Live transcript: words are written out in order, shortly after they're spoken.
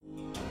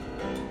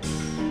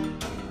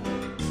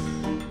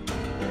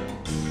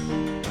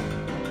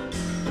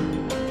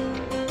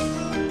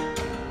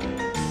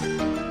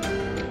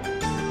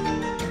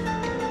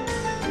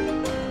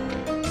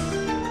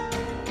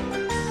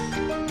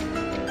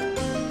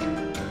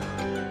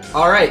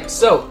Alright,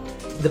 so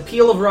the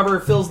peel of rubber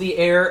fills the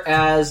air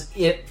as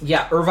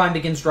Irvine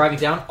begins driving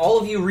down. All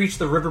of you reach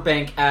the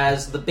riverbank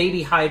as the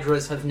baby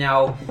hydras have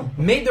now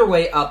made their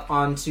way up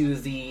onto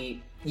the,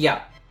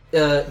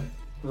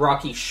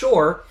 rocky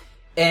shore.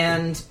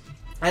 And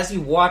as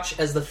you watch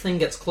as the thing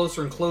gets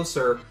closer and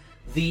closer,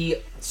 the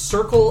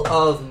circle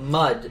of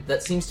mud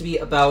that seems to be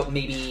about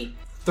maybe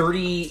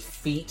 30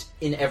 feet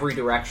in every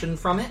direction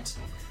from it,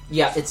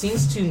 it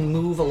seems to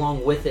move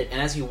along with it.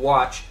 And as you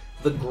watch,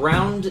 the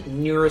ground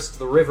nearest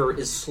the river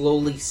is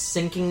slowly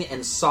sinking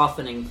and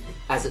softening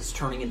as it's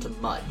turning into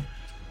mud.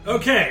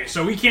 Okay,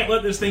 so we can't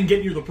let this thing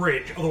get near the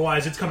bridge,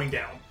 otherwise it's coming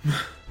down.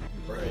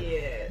 Right.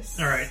 Yes.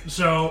 Alright,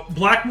 so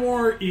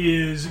Blackmore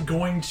is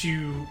going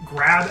to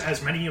grab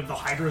as many of the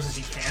hydras as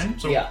he can.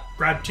 So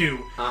grab 2.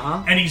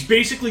 Uh-huh. And he's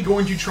basically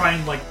going to try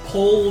and,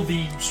 pull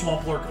the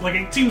swamp lurker.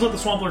 It seems like the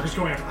swamp lurker is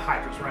going after the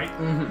hydras, right?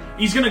 Mm-hmm.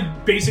 He's going to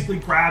basically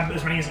grab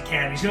as many as he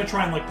can. He's going to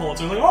try and, pull it.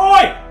 So he's like,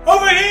 "Oi!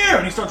 Over here!"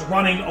 And he starts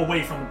running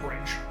away from the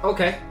bridge.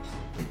 Okay.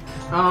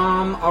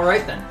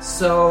 Alright then.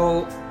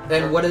 So,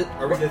 then what is...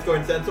 Are we just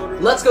going sense order?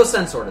 Let's go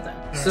sense order then.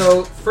 Right.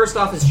 So, first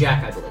off is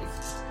Jack, I believe.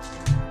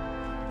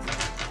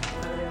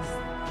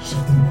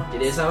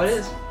 It is how it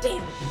is.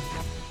 Damn it.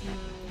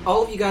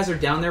 All of you guys are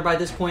down there by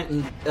this point,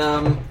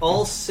 and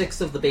all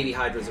 6 of the baby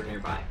hydras are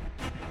nearby.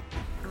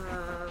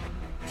 I'm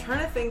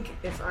trying to think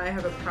if I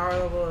have a power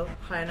level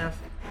high enough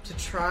to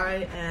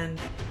try and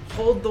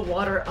hold the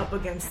water up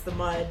against the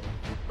mud.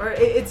 Or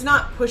it's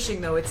not pushing,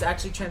 though. It's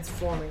actually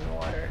transforming the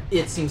water.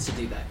 It seems to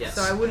do that, yes.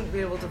 So I wouldn't be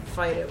able to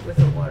fight it with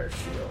a water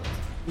shield.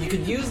 You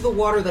could use the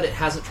water that it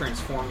hasn't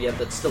transformed yet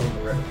that's still in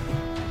the river.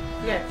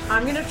 Okay,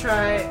 I'm going to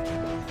try...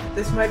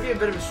 This might be a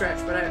bit of a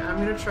stretch, but I'm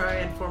going to try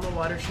and form a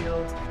water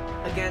shield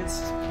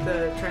against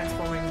the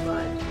transforming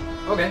mud.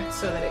 Okay.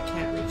 So that it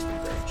can't reach the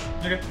bridge.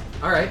 Okay.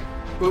 Alright.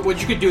 But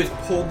what you could do is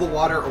pull the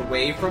water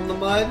away from the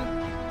mud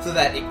so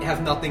that it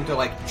has nothing to,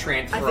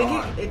 transfer I think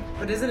on.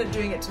 but isn't it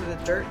doing it to the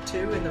dirt,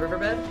 too, in the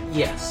riverbed?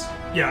 Yes.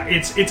 Yeah,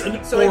 it's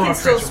an So it aura can of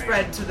still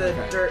transformation. spread to the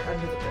dirt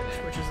under the bridge,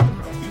 which is the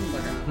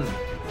problem.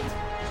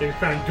 So you're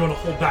kind of going to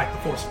hold back the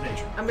force of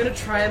nature. I'm going to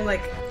try and,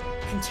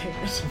 contain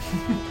it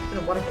in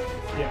a water.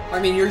 Yeah. I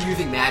mean, you're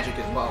using magic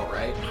as well,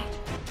 right?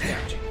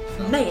 Magic.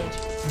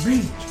 Magic.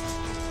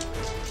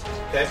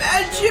 Okay.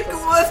 Magic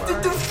wants to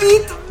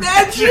defeat the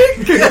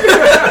magic!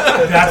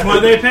 That's why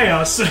they pay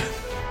us.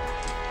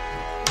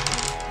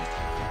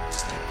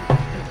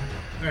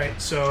 Alright,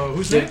 so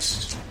who's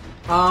next?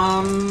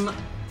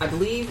 I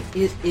believe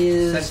it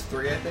is... That's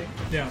 3, I think.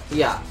 Yeah.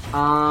 Yeah.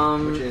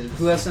 Which is-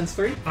 Who has sense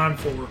 3? I'm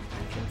 4.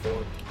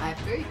 I have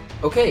 3.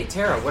 Okay,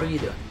 Tara, what are you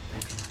doing?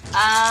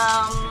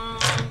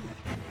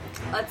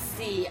 Let's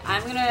see.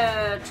 I'm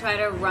gonna try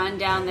to run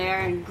down there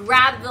and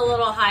grab the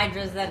little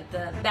hydras that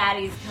the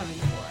baddie's coming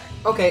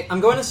for. Okay, I'm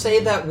going to say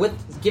that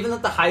given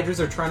that the hydras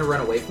are trying to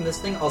run away from this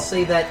thing, I'll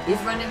say that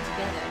if... Run them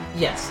together.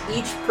 Yes,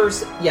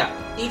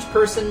 each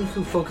person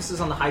who focuses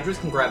on the hydras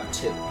can grab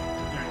 2.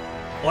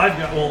 Alright.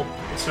 Well,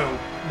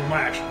 my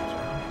action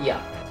is.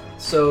 Yeah.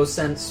 So,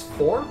 sense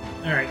 4?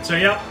 Alright, so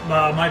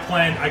my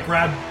plan, I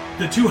grab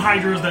the 2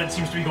 hydras that it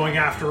seems to be going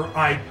after,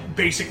 I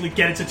basically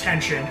get its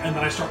attention, and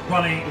then I start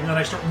running, and then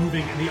I start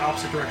moving in the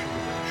opposite direction of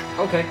the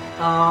bridge. Okay.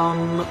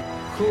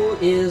 Who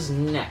is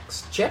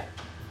next? Chip?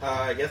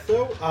 I guess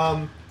so.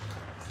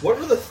 What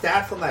were the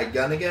stats on that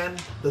gun again?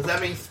 Does that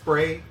mean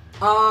spray?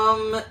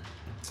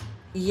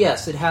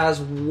 Yes, it has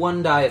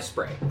 1 die of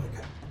spray.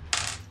 Okay.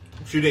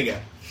 I'm shooting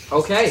it.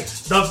 Okay.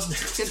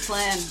 The Good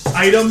plan.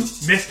 item,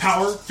 myth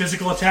power,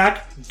 physical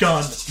attack,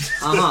 gun.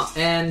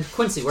 And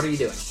Quincy, what are you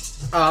doing?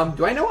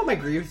 Do I know what my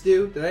greaves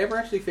do? Did I ever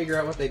actually figure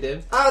out what they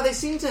did? They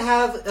seem to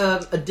have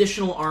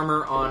additional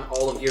armor on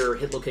all of your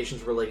hit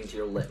locations relating to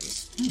your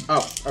limbs.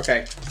 Oh,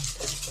 okay.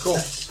 Cool.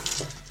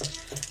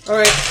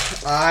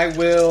 Alright, I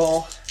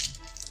will...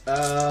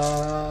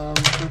 I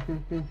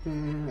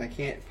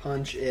can't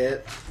punch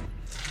it.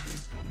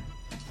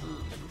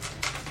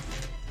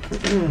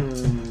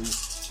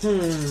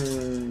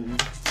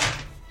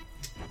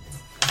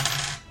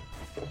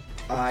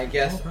 I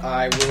guess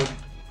I will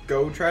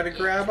go try to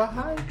grab a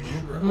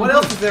hydra. What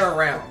else is there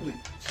around?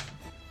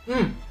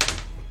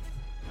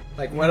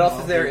 What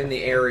else is there in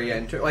the area?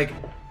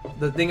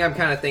 The thing I'm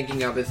kind of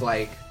thinking of is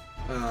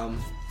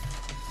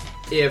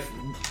if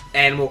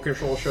animal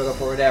control showed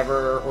up or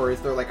whatever, or is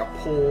there a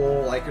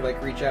pole I could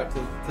reach out to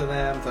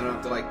them so I don't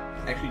have to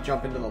actually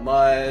jump into the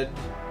mud?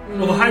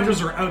 Well, the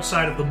hydras are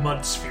outside of the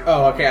mud sphere.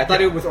 Oh, okay. I thought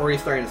it was already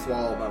starting to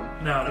swallow them.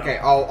 No. Okay,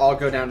 I'll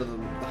go down to the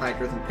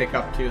hydras and pick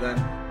up 2 then.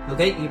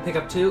 Okay, you pick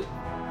up 2.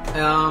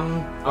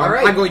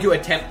 Alright. I'm going to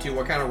attempt to.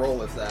 What kind of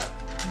roll is that?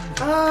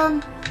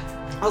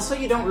 I'll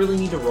say you don't really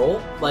need to roll.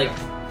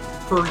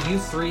 For you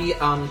 3,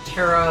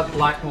 Tara,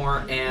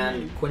 Blackmore,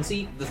 and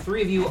Quincy, the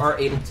 3 of you are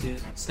able to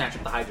snatch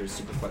up the hydras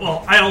super quickly.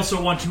 Well, I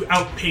also want to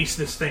outpace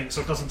this thing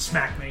so it doesn't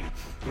smack me.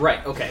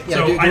 Right, okay.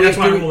 Yeah, So that's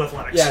why I roll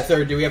athletics. Yeah,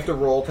 so do we have to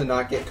roll to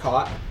not get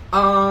caught?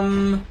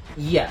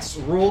 Yes.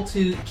 Roll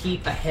to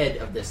keep ahead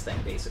of this thing,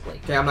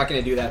 basically. Okay, I'm not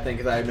going to do that thing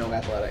because I have no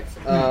athletics.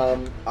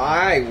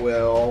 I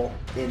will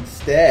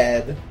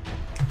instead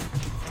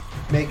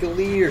make a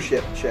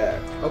leadership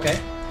check Okay.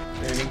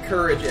 and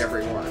encourage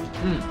everyone.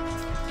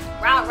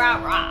 Rah, rah,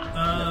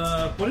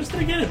 rah. What is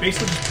it again? It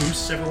basically just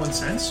boosts everyone's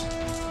sense.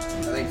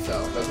 I think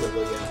so. That's what it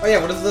is, yeah. Oh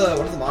yeah, what is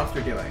the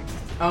monster doing?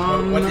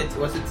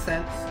 What's its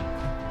sense?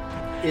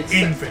 It's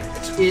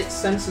Infinite. It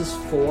senses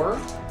 4,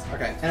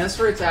 Okay. and as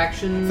for its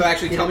action... So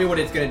actually, tell me what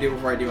it's going to do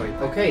before I do anything.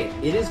 Okay,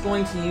 it is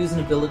going to use an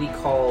ability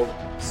called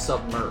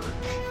Submerge.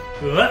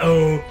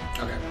 Uh-oh.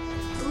 Okay.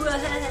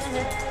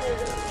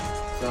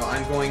 So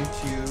I'm going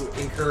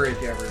to encourage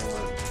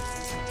everyone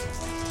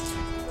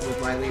with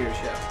my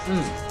leadership.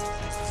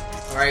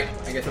 All right.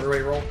 I guess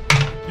everybody roll.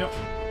 Yep.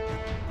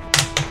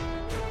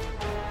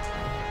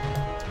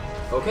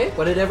 Okay,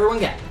 what did everyone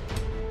get?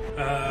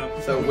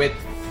 So with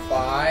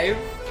 5.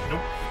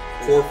 Nope.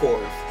 4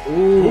 4s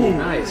Ooh,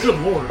 nice. Good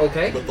lord.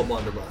 Okay, with the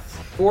blunderbuss.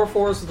 4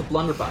 4s with the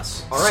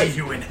blunderbuss. Alright. See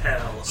you in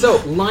hell. So,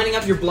 lining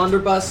up your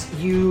blunderbuss,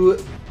 you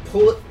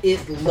pull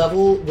it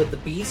level with the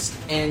beast,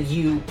 and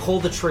you pull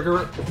the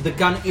trigger. The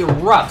gun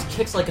erupts,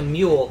 kicks like a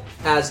mule,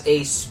 as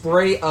a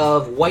spray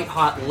of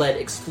white-hot lead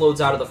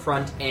explodes out of the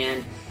front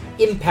and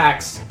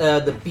impacts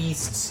the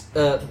beast's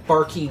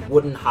barky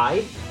wooden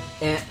hide.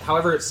 And,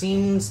 however, it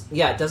seems...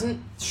 Yeah, it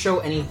doesn't show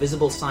any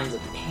visible signs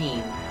of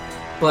pain,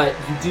 but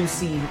you do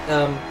see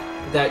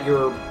that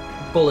your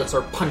bullets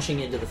are punching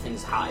into the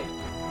thing's hide.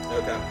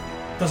 Okay.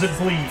 Does it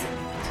bleed?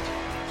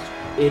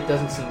 It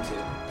doesn't seem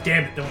to.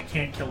 Damn it, then we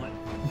can't kill it.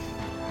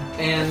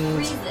 And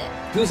Freeze it.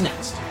 who's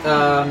next?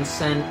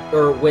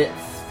 With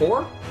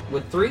 4?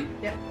 With 3?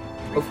 Yep.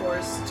 3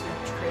 4s to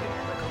create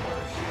like a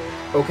water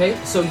shield.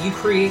 Okay, so you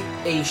create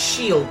a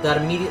shield that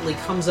immediately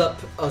comes up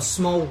a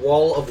small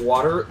wall of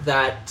water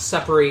that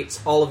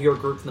separates all of your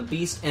group from the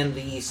beast, and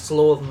the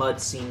slow of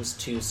mud seems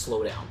to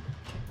slow down.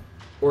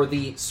 Or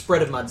the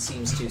spread of mud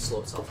seems to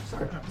slow itself.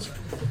 Sorry.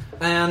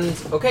 And,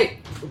 okay,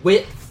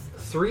 with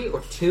 3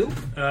 or 2? 2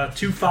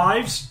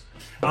 5s.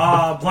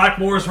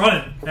 Blackmore's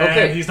running. And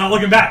Okay. he's not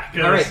looking back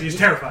because All right. he's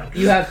terrified.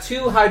 You have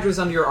 2 hydras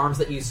under your arms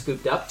that you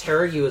scooped up.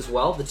 Tara, you as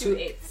well. The 2 2...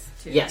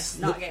 8s to Yes.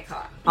 not get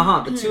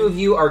caught. The 2 of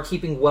you are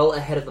keeping well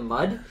ahead of the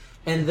mud.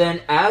 And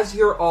then as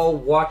you're all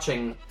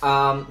watching,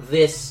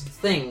 this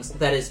thing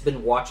that has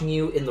been watching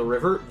you in the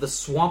river, the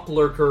swamp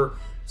lurker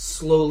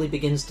slowly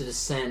begins to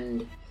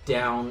descend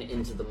down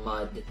into the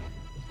mud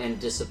and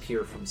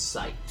disappear from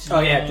sight. Oh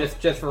yeah,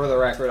 just for the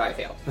record, I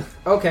failed.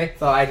 Okay.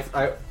 So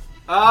I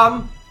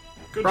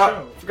Good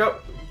go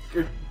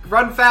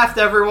run fast,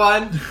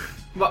 everyone.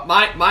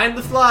 Mind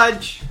the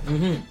sludge.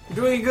 You're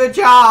doing a good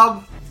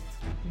job.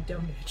 You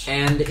dumb bitch.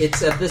 And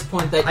it's at this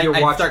point that you're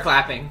I watching. start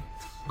clapping.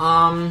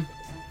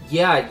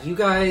 Yeah, you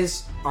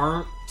guys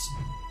aren't.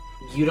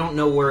 You don't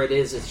know where it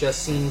is. It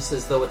just seems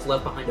as though it's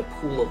left behind a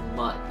pool of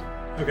mud.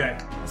 show. Okay.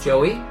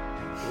 Joey,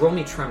 roll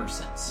me tremor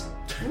sense.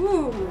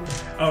 Ooh.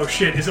 Oh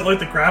shit, is it like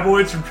the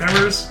graboids from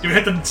Tremors? Do we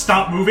have to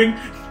stop moving?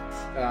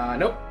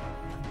 Nope.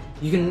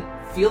 You can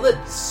feel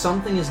that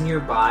something is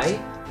nearby,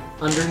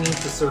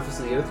 underneath the surface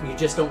of the earth. You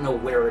just don't know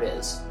where it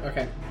is.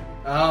 Okay.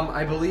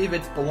 I believe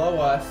it's below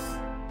us.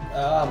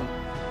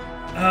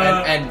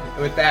 And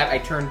with that, I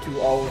turn to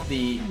all of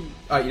the.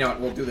 You know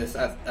what? We'll do this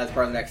as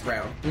part of the next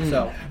round.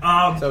 So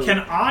Can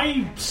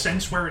I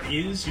sense where it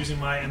is using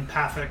my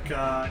empathic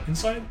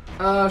insight?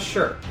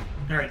 Sure.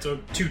 Alright, so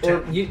 2 Or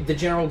 10. the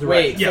general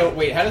wait. direction.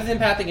 Yeah. How does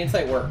empathic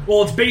insight work?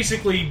 Well, it's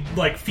basically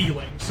like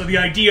feeling. So the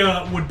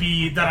idea would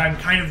be that I'm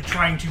kind of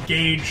trying to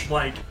gauge,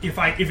 like, if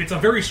it's a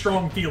very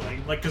strong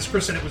feeling, like, because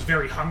Chris said it was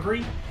very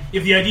hungry.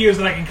 If the idea is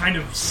that I can kind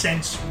of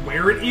sense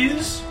where it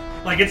is,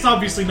 like, it's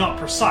obviously not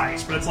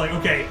precise, but it's like,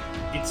 okay,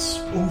 it's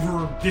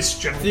over this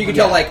general. So you can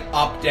tell like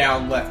up,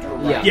 down, left, or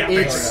right. Yeah,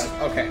 it's-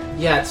 Okay.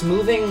 Yeah, it's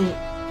moving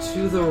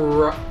to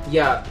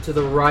the to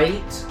the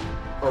right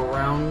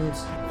around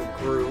the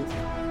group,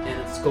 and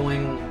it's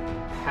going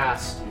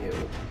past you.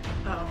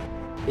 Oh.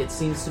 It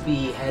seems to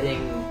be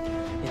heading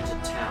into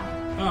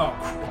town. Oh,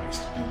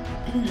 Christ.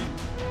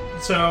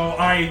 So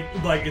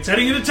it's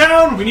heading into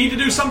town, we need to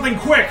do something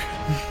quick!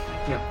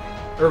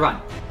 Yeah. Irvine,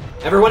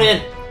 everyone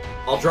in.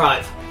 I'll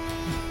drive.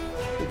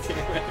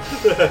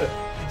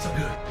 So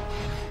good.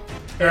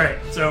 Alright,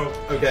 so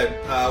Okay,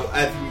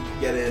 as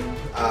we get in,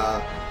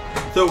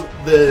 so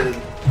the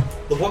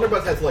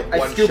blunderbuss has like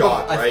one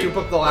shot, I right? scoop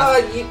up the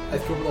last. You- I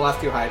scoop up the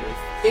last 2 hydras.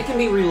 it can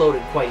be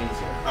reloaded quite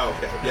easily. Oh,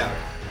 okay, yeah.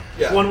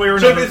 Yeah. One way or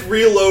Chip another. is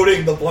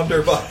reloading the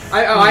blunderbuss.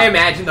 I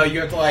imagine though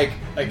you have to like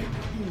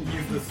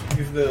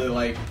use the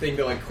like thing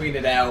to like clean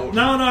it out.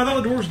 No, I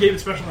thought the dwarves gave it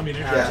special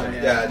ammunition.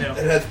 Yeah, Yeah.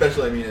 it has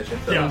special ammunition.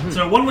 So. Yeah,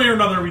 so one way or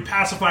another, we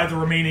pacify the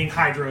remaining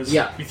hydras.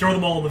 Yeah. We throw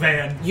them all in the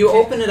van. You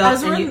open it up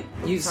As and we're-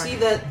 you Sorry. see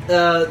that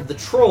the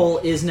troll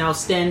is now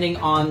standing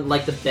on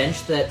like the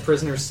bench that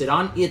prisoners sit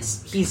on.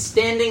 He's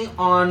standing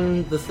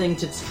on the thing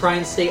to try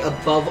and stay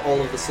above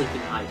all of the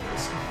sleeping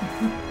hydras.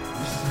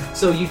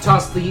 So you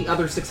toss the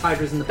other 6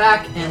 hydras in the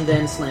back and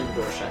then slam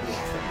the door shut.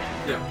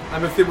 Yeah.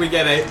 I'm assuming we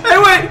get a. Hey,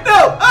 wait,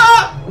 no!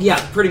 Ah! Yeah,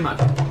 pretty much.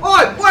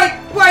 Oh,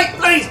 wait,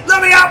 please,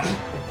 let me out!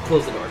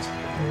 Close the doors.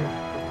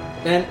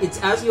 And it's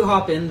as you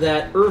hop in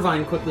that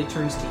Irvine quickly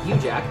turns to you,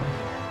 Jack.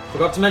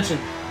 Forgot to mention,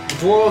 the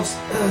dwarves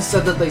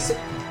said that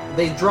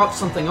they dropped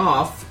something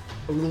off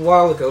a little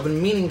while ago.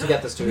 Been meaning to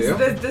get this to you.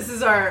 This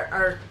is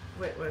our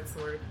wait, what's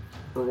the word?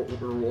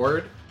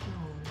 Reward?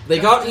 They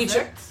got each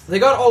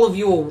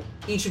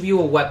of you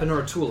a weapon or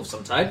a tool of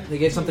some type. They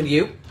gave something to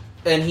you,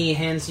 and he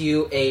hands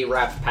you a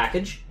wrapped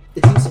package.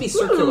 It seems to be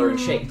circular in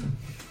shape.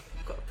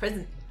 Got a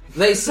present.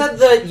 They said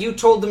that you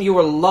told them you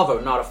were a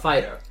lover, not a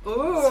fighter.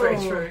 Ooh. That's very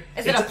true.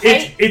 Is it a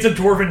plate? It's a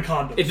dwarven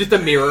condom. It's just a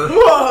mirror.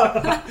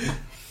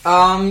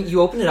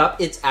 You open it up.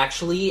 It's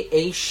actually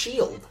a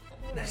shield.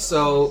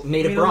 So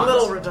made of A bronze.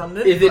 little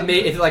redundant. Is it but-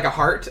 made? Is it like a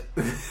heart?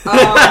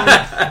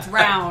 It's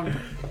round.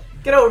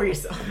 Get over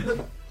yourself.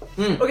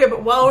 Okay,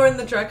 but while we're in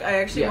the truck, I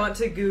actually Yeah. want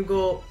to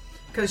Google,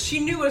 because she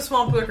knew what a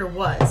swamp lurker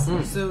was.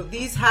 So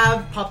these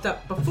have popped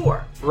up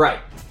before. Right.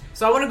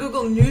 So I want to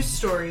Google news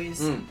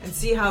stories and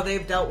see how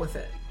they've dealt with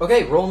it.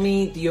 Okay, roll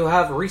me. Do you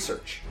have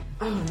research?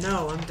 Oh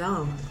no, I'm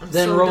dumb. I'm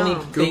Then so roll me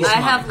dumb. base I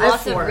have money.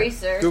 lots of four.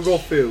 research. Google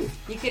foo.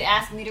 You could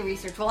ask me to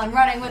research while I'm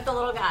running with the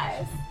little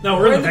guys. No,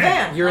 We're in the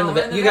van. You're in the Oh,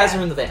 we're van. in the You guys van.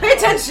 are in the van. Pay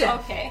attention.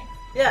 Okay.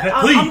 Yeah, But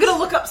I'm please. gonna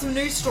look up some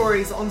news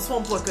stories on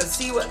swamp lurkers,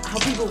 see how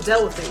people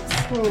dealt with these.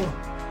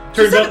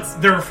 Turns seconds.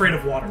 out they're afraid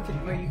of water.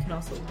 Where you can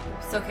also.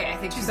 It's okay. I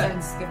think 2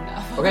 seconds. seconds is good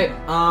enough.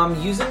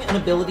 Okay, using an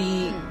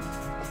ability,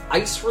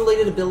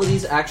 ice-related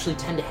abilities actually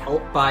tend to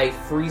help by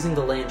freezing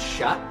the land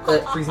shut,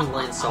 freezing the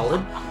land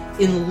solid.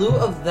 In lieu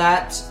of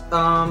that,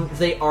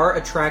 they are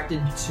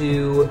attracted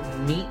to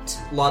meet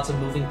lots of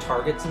moving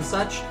targets and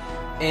such.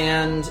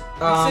 And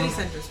City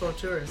centers full of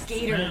tourists.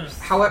 Gators.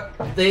 however,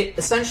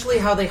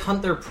 how they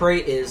hunt their prey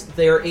is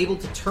they are able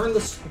to turn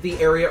the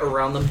area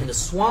around them into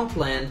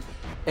swampland,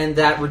 and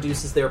that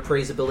reduces their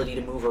prey's ability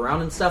to move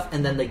around and stuff.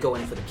 And then they go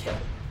in for the kill.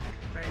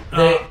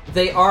 Right.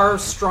 They are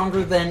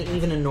stronger than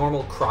even a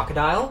normal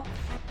crocodile,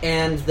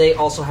 and they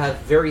also have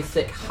very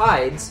thick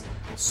hides,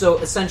 so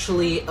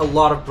essentially a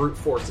lot of brute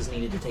force is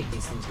needed to take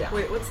these things down.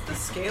 Wait, what's the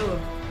scale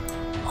of?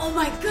 Oh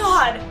my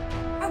god!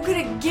 I'm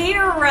gonna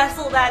gator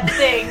wrestle that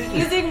thing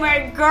using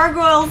my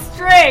gargoyle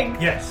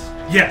strength. Yes.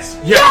 Yes.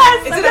 Yes.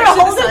 Yes! Is I'm it gonna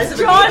actually hold the size its of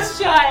a jaws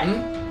gator? shut.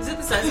 Is it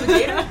the size of a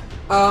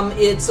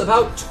gator? It's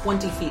about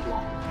 20 feet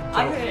long.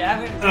 I'm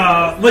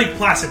gonna Lake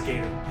Placid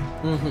gator.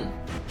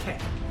 Okay.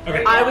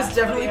 Okay. I was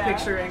definitely yeah.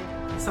 picturing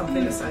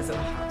something the size of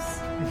a house.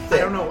 I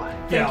don't know why.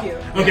 Thank you.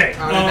 Okay.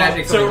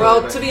 magic so going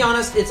Well, to be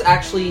honest, it's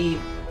actually...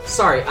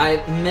 Sorry, I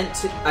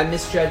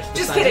misjudged the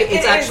Just size. kidding, It's it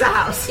is actually a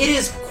house. It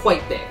is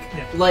quite big.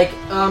 Yeah. Like,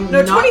 No,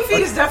 not, 20 feet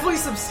is definitely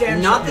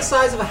substantial. not the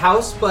size of a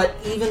house, but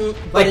even...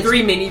 but Like it's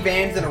 3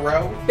 minivans in a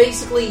row?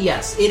 Basically,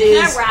 yes. It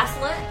Can is... I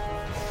wrestle it?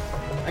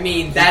 I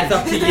mean, that's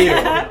up to you.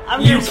 I'm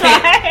You gonna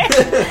try.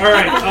 all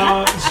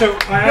right. So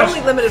I You're only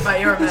asked. limited by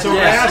your So imagination.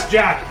 I asked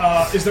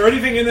Jack, is there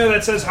anything in there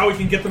that says how we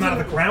can get them out of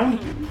the ground?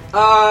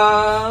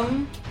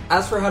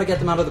 As for how to get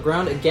them out of the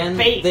ground, again,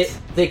 Bait.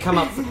 they come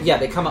up.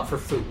 They come up for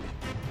food.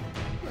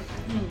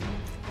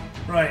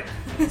 Right.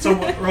 So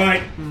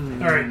right.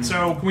 All right.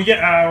 So can we get?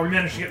 We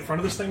managed to get in front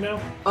of this thing now.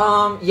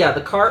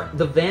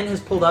 The van has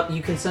pulled up.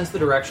 You can sense the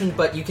direction,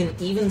 but you can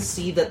even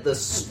see that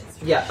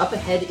up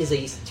ahead is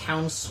a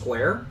town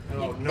square,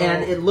 Oh no.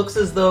 and it looks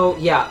as though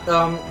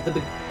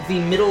the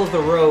middle of the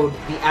road,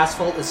 the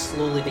asphalt is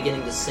slowly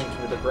beginning to sink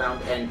into the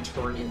ground and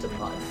turn into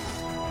mud.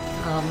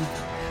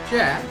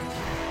 Jack,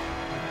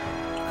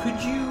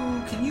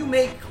 can you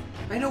make...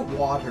 I know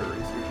water is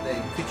your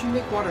thing. Could you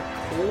make water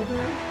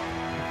colder?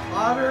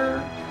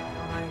 Hotter?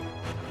 I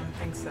don't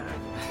think so.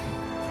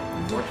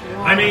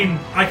 I mean,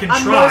 I can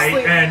I'm try,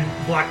 mostly-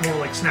 and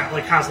Blackmore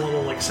has a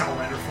little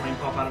salamander flame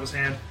pop out of his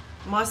hand.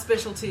 My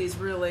specialty is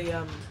really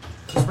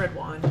just red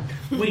wine.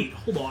 Wait,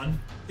 hold on.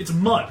 It's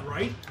mud,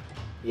 right?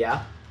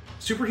 Yeah.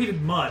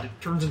 Superheated mud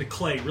turns into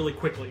clay really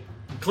quickly.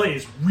 And clay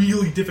is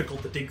really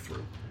difficult to dig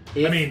through.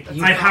 If I mean,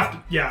 you- I'd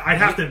have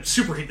to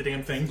superheat the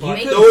damn thing.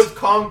 But You So is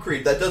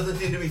concrete. That doesn't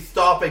seem to be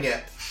stopping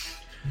it.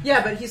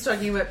 Yeah, but he's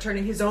talking about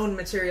turning his own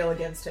material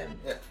against him,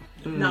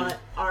 not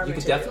our You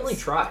could materials. definitely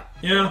try.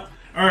 yeah.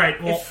 All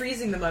right. Well, If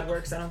freezing the mud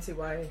works, I don't see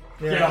why.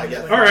 yeah. I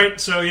guess. All right.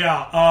 So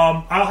yeah,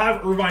 I'll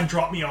have Irvine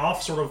drop me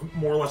off, sort of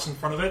more or less in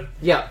front of it.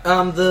 Yeah.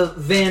 The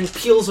van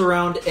peels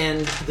around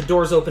and the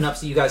doors open up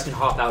so you guys can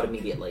hop out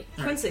immediately.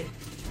 Quincy,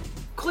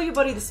 call your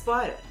buddy the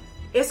spider.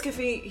 Ask if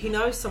he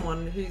knows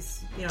someone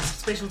whose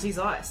specialty's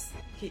ice.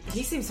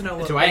 He seems to know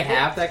what. Do I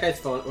have that guy's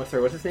phone? What's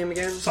his name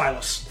again?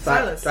 Silas.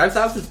 Silas. Do I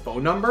have his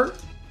phone number?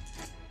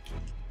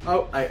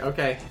 Oh,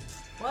 okay.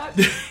 What?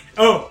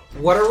 Oh,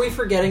 What are we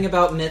forgetting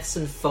about myths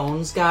and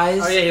phones,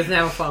 guys? Oh yeah, he doesn't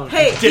have a phone.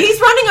 Hey, he's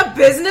running a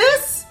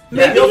business.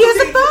 Maybe Yeah, he has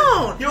a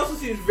phone. He also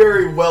seems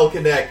very well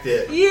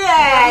connected.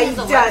 Yeah, he He's a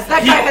does.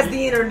 That website. guy has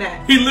the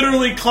internet. he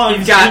literally climbs.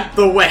 He's got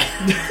the web.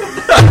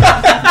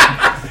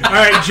 All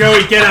right,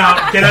 Joey, get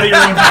out. Get out of your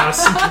own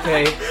house.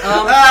 Okay.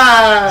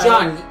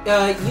 John,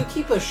 you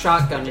keep a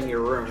shotgun in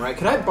your room, right?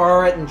 Could I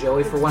borrow it and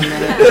Joey for 1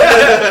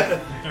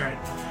 minute? All right.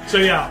 So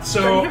yeah,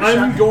 so you have a I'm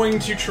shotgun? going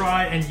to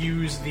try and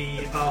use the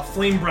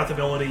flame breath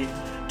ability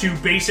to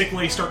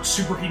basically start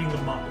superheating the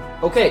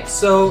mud. Okay,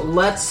 so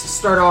let's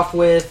start off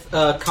with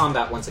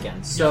combat once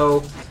again.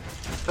 So,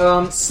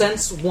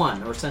 Sense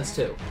 1 or Sense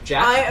 2.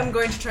 Jack? I am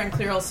going to try and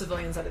clear all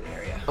civilians out of the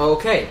area.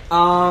 Okay.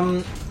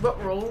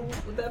 What role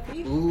would that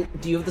be? Do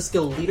you have the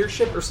skill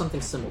Leadership or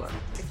something similar?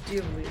 I do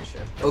have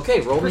leadership.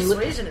 Okay, roll me...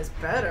 Persuasion is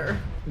better.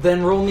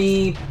 Then roll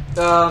me...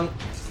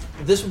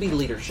 this would be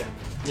Leadership.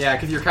 Yeah,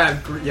 because you're kind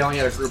of yelling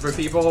at a group of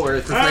people,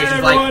 whereas Alright,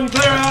 persuasion's everyone, like...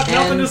 clear out!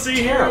 Nothing to see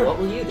Kara, here! what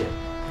will you do?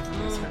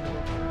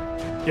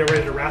 Get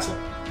ready to wrestle.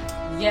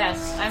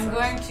 Yes, I'm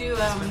going to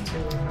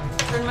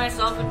turn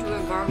myself into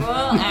a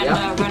gargoyle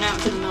and run out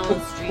into the middle of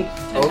the street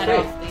to head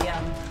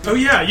off the... Oh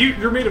yeah,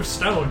 you're made of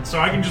stone, so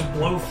I can just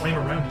blow flame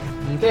around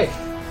you. Okay.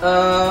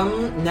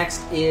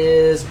 Next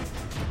is...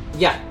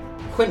 Yeah,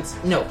 Quince.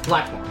 No,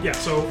 Blackmore. Yeah,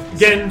 so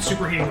again,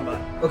 superheating the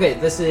mud. Okay,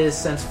 this is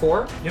Sense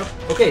 4. Yep.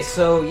 Okay,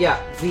 so yeah,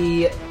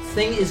 the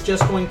thing is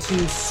just going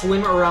to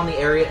swim around the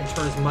area and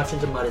turn as much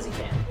into mud as he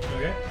can.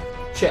 Okay.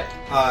 Chip.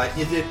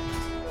 Is it...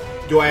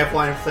 Do I have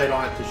line of sight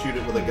on it to shoot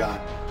it with a gun?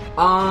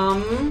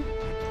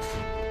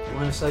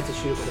 Line of sight to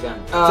shoot it with a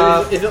gun.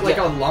 So is it like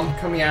yeah. a lump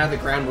coming out of the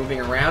ground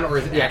moving around, or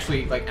is it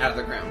actually like out of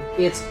the ground?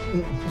 It's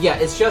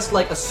just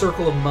like a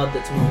circle of mud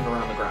that's moving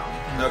around the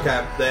ground.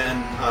 Okay,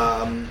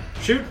 then,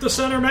 Shoot the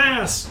center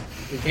mass!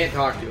 You can't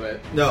talk to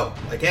it. no,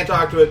 I can't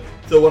talk to it,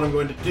 so what I'm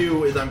going to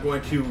do is I'm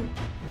going to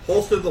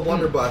holster the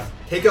blunderbuss,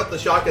 take out the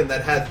shotgun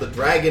that has the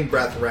dragon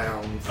breath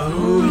rounds,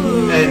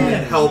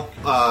 and help,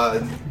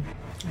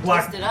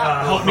 Black, it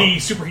up. help me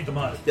superheat the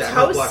mud. yeah,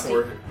 help Toasty.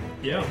 Blackmore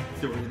Yeah.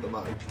 superheat the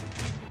mud.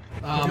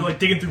 I feel like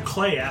digging through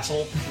clay,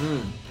 asshole.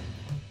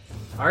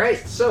 Alright,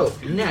 so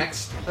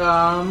next,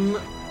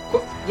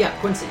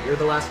 Quincy, you're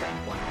the last guy.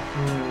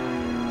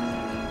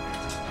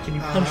 Can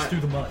you punch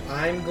through the mud?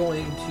 I'm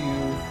going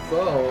to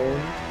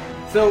phone...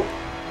 So,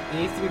 it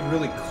needs to be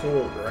really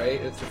cold, right?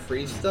 It's to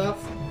freeze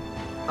stuff?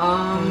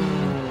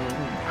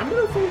 I'm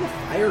going to phone the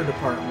fire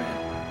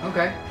department.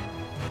 Okay.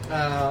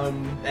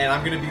 And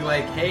I'm going to be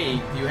like, hey,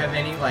 do you have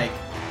any, like,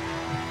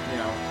 you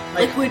know...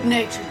 Like, Liquid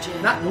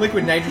nitrogen. not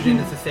liquid nitrogen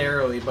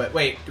necessarily, but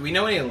wait, do we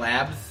know any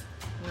labs?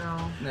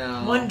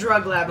 No. One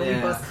drug lab and we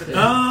Yeah. busted it.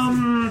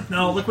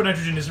 No, liquid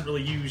nitrogen isn't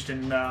really used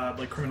in,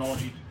 like,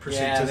 criminology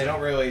pursuits. Yeah, is they it?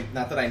 don't really...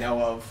 Not that I know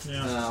of.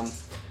 Yeah.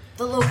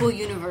 The local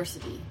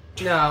university.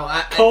 No,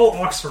 I... Call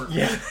Oxford.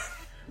 Yeah.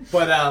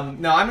 But,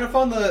 no, I'm gonna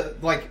phone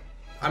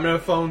I'm gonna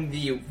phone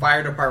the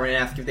fire department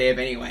and ask if they have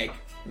any, like,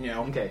 you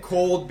know,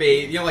 cold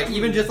bait, you know, like,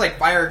 even just, like,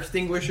 fire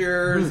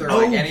extinguishers or, Oh,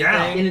 like, yeah.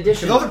 anything. In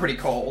addition- 'Cause those are pretty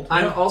cold.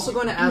 I'm also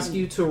going to ask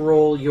you to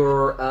roll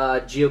your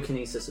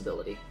geokinesis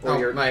ability. Or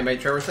your my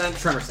tremor sense?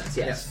 tremor sense,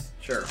 yes. Yes,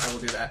 sure, I will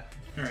do that.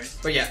 Alright.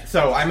 But yeah,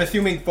 so I'm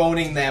assuming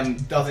phoning them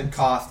doesn't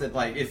cost it,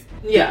 like, it's...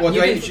 Yeah, well,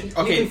 you, do can,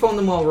 I- okay, you can phone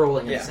them while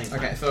rolling at yeah, the same time.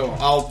 okay, so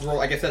I'll roll,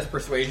 I guess that's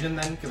persuasion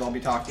then, because I'll be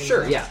talking. Sure,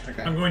 to them? yeah.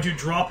 Okay. I'm going to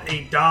drop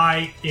a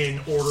die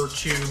in order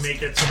to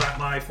make it so that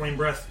my flame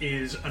breath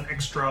is an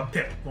extra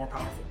pip more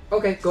powerful.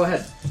 Okay, go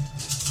ahead.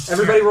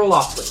 Everybody roll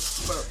off,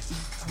 please.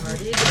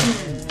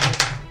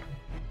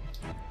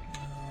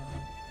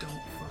 Don't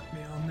fuck me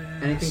on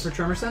this. Anything for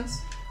tremor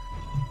sense?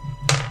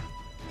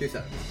 Do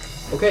so.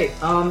 Okay,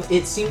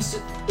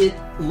 it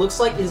looks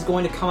like it is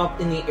going to come up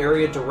in the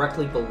area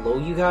directly below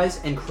you guys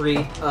and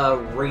create a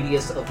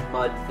radius of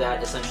mud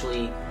that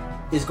essentially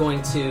is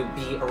going to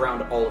be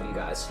around all of you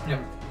guys. Yep.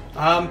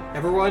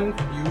 Everyone,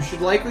 you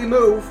should likely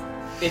move.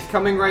 It's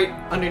coming right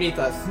underneath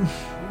us.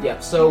 Yeah,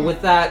 so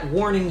with that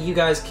warning, you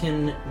guys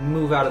can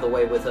move out of the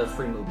way with a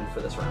free movement for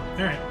this round.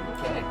 Alright.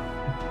 Okay.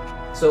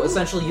 So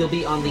essentially, you'll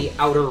be on the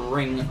outer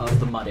ring of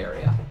the mud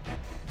area.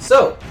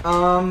 So,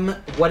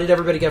 what did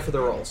everybody get for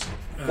their rolls?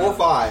 4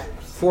 5.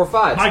 4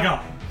 5. My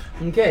god.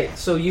 Okay,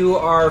 so you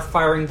are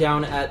firing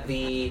down at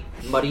the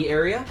muddy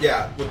area.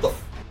 Yeah, with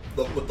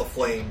the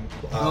flame.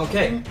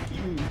 Okay.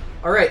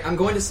 Alright, I'm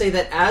going to say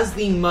that as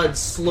the mud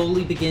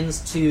slowly begins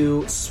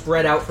to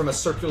spread out from a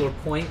circular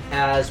point,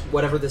 as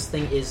whatever this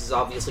thing is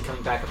obviously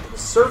coming back up to the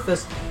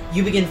surface,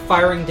 you begin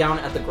firing down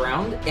at the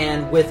ground,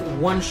 and with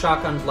one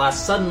shotgun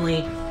blast,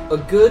 suddenly a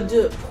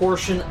good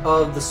portion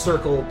of the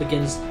circle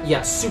begins,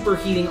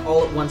 superheating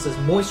all at once as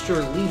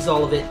moisture leaves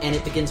all of it, and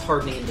it begins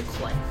hardening into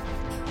clay.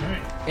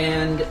 Alright.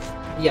 And,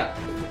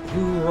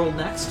 who rolled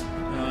next?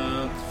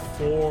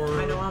 4,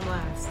 I know I'm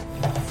last.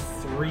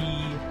 3,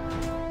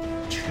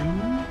 2.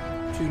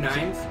 2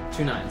 nines.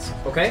 2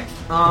 9s. Okay.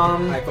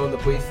 I phoned the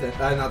police,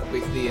 not the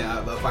police,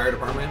 the fire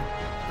department.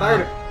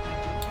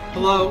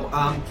 Hello,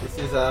 this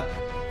is,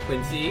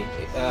 Quincy,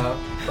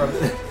 from...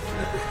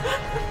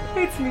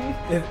 It's me.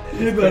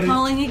 Hey, buddy.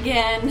 Calling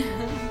again.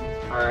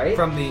 Alright.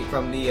 From the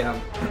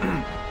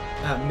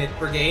Myth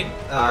Brigade,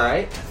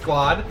 Alright.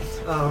 squad,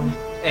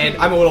 and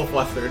I'm a little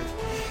flustered.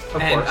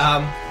 Of And, course.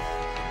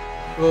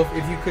 well,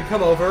 if you could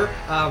come over,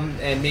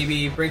 and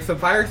maybe bring some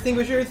fire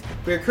extinguishers.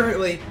 We're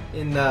currently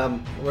in,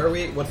 where are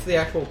we? What's the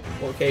actual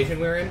location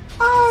we're in?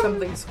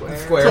 Something square.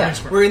 Square.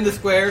 Yeah. We're in the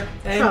square,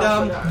 and,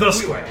 The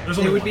square. There's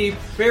it only would one. be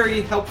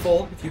very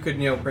helpful if you could,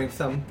 bring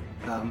some,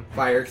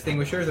 fire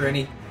extinguishers or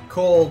any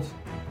cold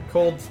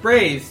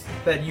sprays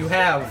that you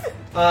have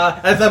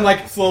as I'm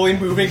like slowly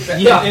moving, inching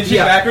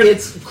yeah.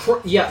 backwards.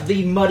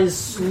 The mud is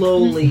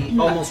slowly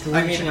almost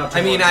reaching out.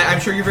 I'm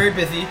sure you're very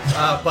busy,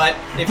 but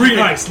if Bring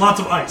ice, lots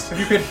of ice. If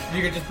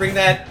you could just bring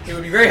that, it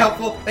would be very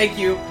helpful. Thank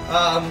you.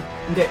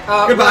 Okay.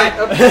 Goodbye.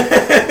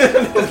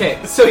 Right, okay.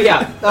 So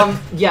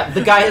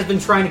the guy has been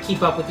trying to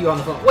keep up with you on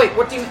the phone. Wait,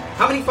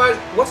 how many fires?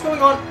 What's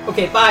going on?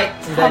 Okay, bye.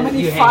 And How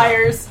many you hang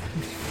fires?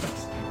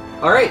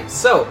 up. All right.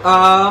 So,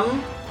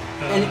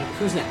 and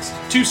who's next?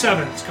 2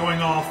 7s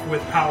going off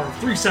with power of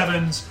 3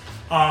 7s.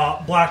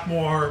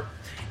 Blackmore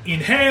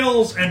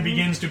inhales and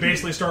begins to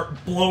basically start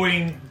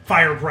blowing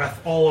fire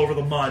breath all over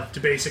the mud to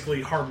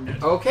basically harden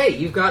it. Okay,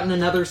 you've gotten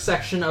another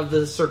section of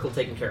the circle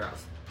taken care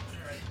of.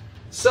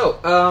 So,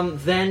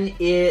 then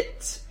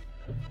it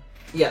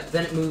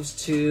moves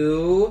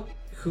to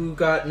who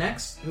got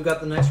next? Who got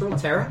the next roll?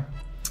 Tara?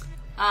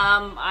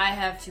 I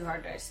have 2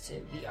 hard dice to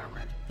be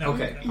armored.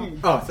 Okay.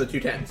 Oh, so 2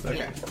 10s.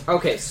 Okay.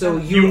 Okay, so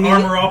You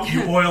armor up,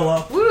 you oil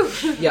up.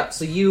 Yeah,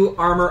 so you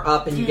armor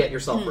up and you get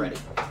yourself ready.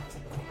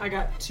 I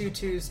got 2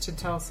 2s to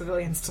tell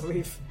civilians to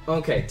leave.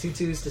 Okay, 2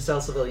 2s to tell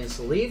civilians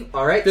to leave.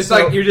 All right. Just so,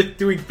 like you're just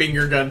doing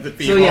finger guns at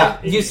people. So yeah,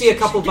 you see a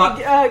couple.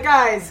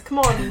 Guys, come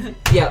on.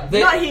 Yeah,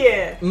 Not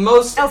here.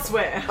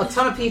 Elsewhere. A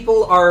ton of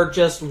people are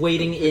just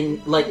waiting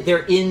in, like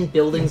they're in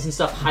buildings and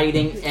stuff,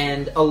 hiding,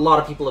 and a lot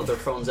of people have their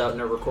phones out and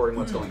are recording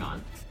what's going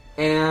on.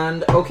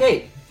 And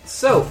okay,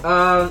 so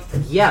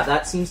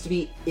that seems to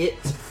be it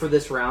for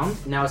this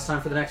round. Now it's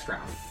time for the next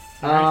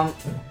round.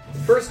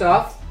 First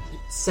off,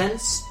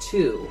 Sense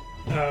 2.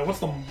 What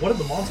did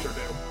the monster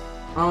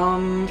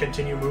do?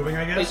 Continue moving,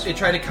 I guess. It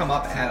tried to come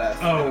up at us.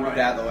 Oh, moved right.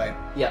 out of the way.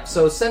 Yeah,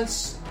 so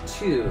Sense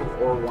 2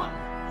 or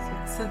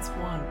 1. Sense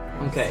 1.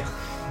 Okay.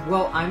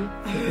 Well, I'm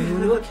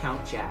going to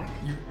account, Jack.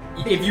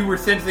 If you were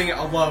sensing it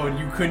alone,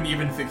 you couldn't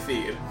even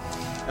succeed.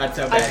 That's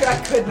so bad.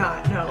 I could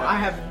not. No, I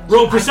have.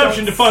 Roll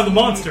perception to find the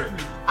monster.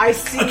 I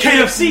see A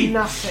KFC.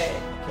 nothing.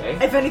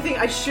 Okay. If anything,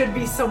 I should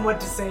be somewhat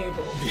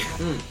disabled.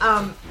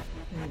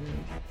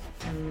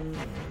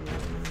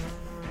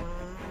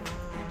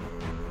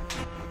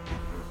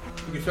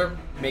 You can start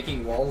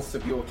making walls so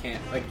people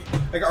can't like.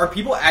 Are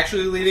people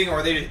actually leaving, or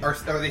are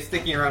they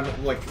sticking around?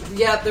 Like,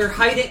 Yeah, they're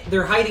hiding.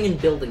 They're hiding in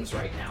buildings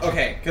right now.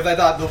 okay, because I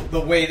thought the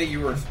way that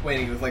you were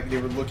explaining was like they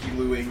were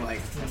looky-looing,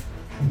 like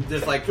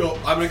just like, oh,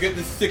 I'm gonna get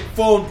this sick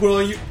phone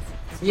put on you.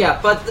 Yeah,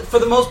 but for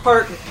the most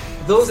part,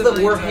 those that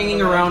Civilians were are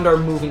hanging around. around are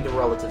moving to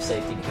relative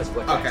safety because of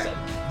what Jack Okay. said.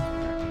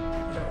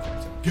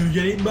 Gonna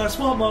get eaten by a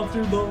swamp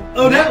monster, though.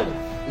 Oh no!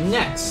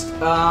 Next,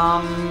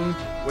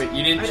 Wait,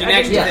 you didn't? I She didn't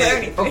actually declare yes. say.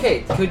 anything.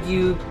 Okay, could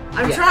you?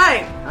 I'm yeah.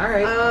 trying. All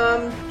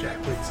right.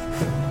 Jack, please.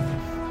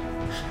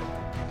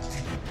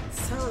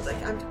 Sounds like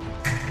I'm.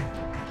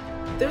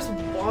 There's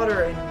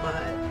water in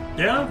mud.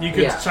 Yeah, you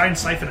could Yeah. try and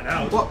siphon it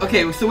out. Well,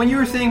 okay, so when you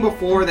were saying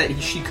before that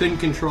she couldn't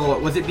control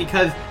it, was it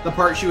because the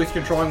part she was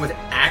controlling was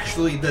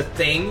actually the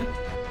thing?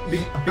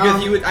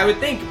 Because I would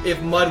think if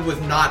mud was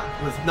not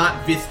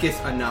viscous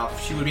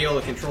enough, she would be able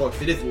to control it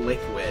because it is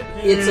liquid.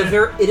 It is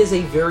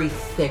a very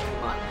thick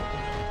mud.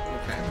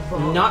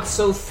 Okay. Not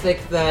so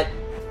thick that.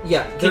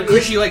 Yeah,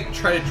 Could she like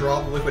try to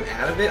draw the liquid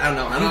out of it? I don't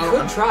know. You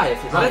could try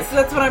if you'd like.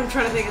 That's what I'm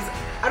trying to think. Is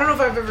I don't know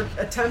if I've ever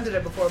attempted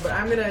it before, but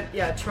I'm gonna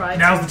try.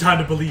 Now's the time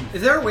to believe.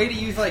 Is there a way to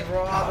use like?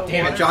 Draw Oh, the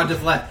damn it! water. John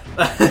just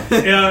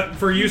left.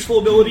 For useful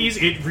abilities,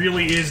 it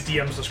really is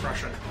DM's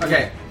discretion.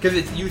 Okay, because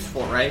it's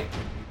useful, right?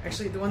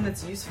 Actually, the one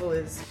that's useful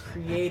is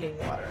creating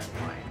water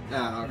in wine.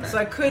 Oh, okay. So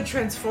I could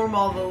transform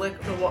all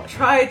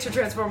try to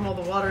transform all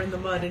the water in the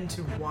mud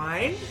into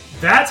wine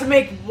That to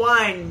make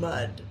wine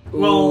mud.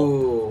 well,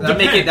 Ooh. that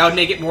would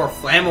make it more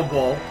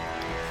flammable.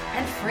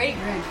 And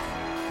fragrant.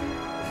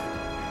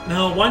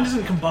 no, wine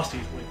doesn't combust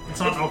easily. It's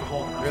not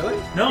alcohol enough. Really?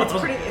 No, it It's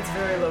doesn't. it's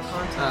very low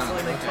content. It's Oh,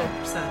 only like okay.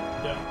 12%.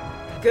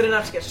 Yeah. Good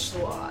enough to get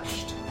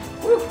sloshed.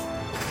 Whew.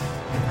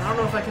 I don't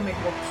know if I can make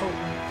more potent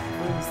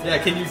booze. Yeah.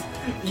 Can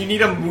you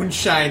need a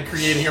moonshine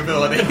creating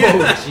ability?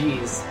 Oh,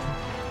 jeez.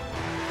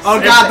 Oh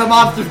god, the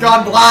monster's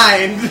gone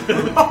blind.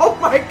 Oh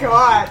my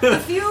god! The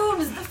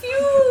fumes! The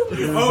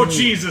fumes! Oh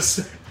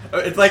Jesus!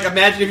 It's like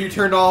imagine if you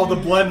turned all the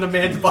blood in a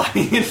man's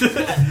body into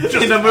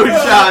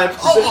moonshine.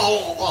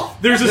 Oh.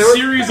 There's a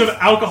series of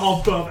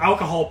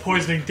alcohol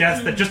poisoning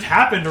deaths that just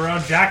happened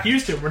around Jack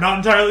Houston. We're not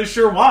entirely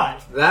sure why.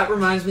 That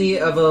reminds me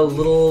of a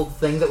little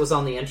thing that was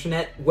on the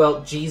internet.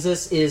 Well,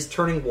 Jesus is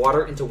turning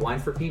water into wine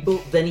for people,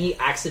 then he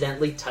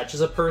accidentally touches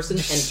a person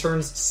and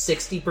turns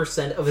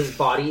 60% of his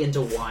body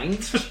into wine.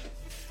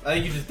 I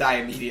think you just die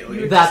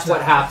immediately. That's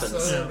what happens.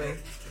 Absolutely.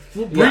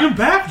 Well, bring him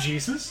back,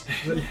 Jesus.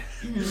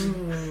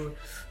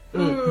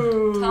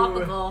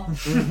 Topical.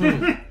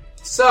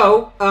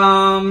 So,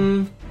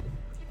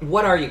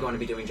 what are you going to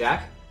be doing,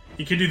 Jack?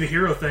 You could do the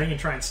hero thing and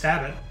try and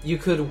stab it. You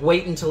could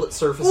wait until it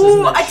surfaces Ooh,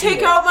 and then I shoot take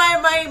it. out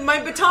my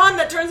baton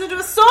that turns into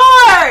a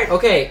sword!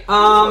 Okay,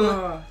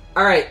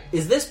 alright,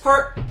 is this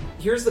part...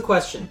 Here's the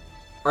question.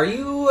 Are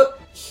you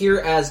here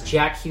as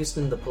Jack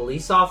Houston, the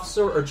police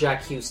officer, or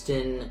Jack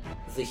Houston,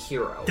 the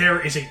hero?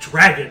 There is a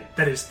dragon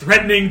that is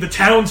threatening the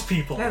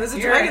townspeople. Yeah, there's a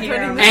You're dragon here.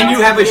 threatening the And you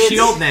have a It's-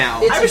 shield now.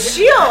 It's I have a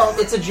shield!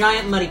 It's a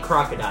giant muddy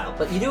crocodile,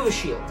 but you do have a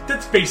shield.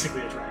 That's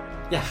basically a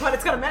dragon. But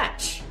it's got a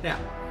match. Yeah.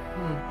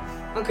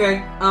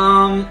 Okay.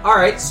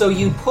 Alright, so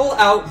you pull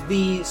out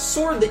the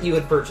sword that you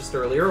had purchased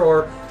earlier,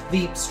 or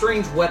the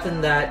strange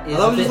weapon that is.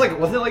 That was a just bit- like,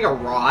 wasn't it like a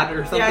rod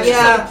or something? Yeah,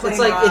 Yeah, It's like a it's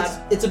like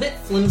plain it's a bit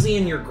flimsy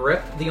in your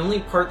grip. The only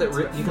part that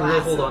you can really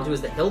hold flaccid. onto is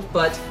the hilt.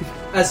 But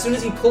as soon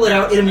as you pull it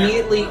out, it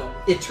immediately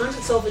turns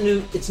itself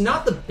into. It's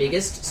not the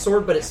biggest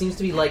sword, but it seems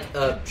to be like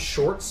a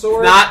short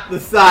sword. Not the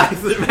size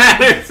that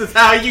matters, it's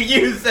how you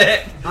use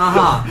it.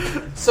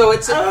 So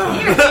it's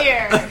Here,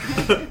 here.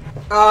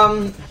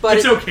 but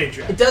It's okay,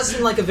 Jack. It does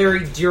seem like a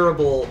very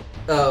durable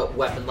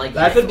weapon. Like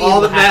That's you could be all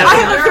able to that hack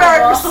I it. have a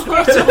very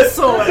respectable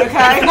sword,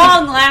 okay?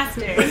 Long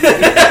lasting.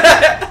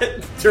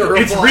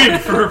 Durable. It's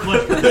rigged for her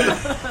flip.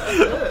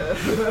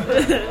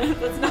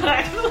 That's not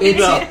actually.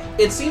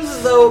 It seems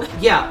as though,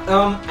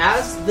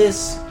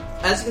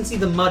 as you can see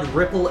the mud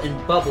ripple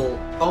and bubble,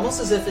 almost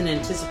as if in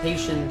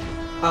anticipation,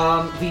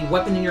 the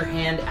weapon in your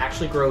hand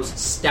actually grows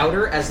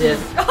stouter, as if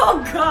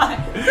Oh god.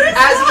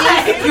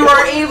 you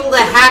are able to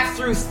hack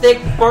through thick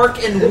bark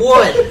and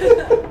wood.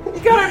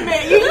 You gotta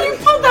admit, you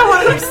pulled that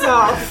one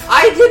yourself.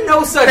 I did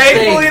no such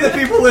Thankfully, thing. the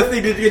people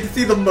listening did get to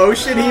see the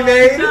motion he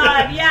made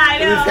God, yeah, I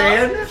in his know.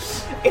 hand.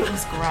 It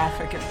was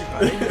graphic,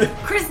 everybody.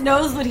 Chris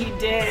knows what he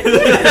did.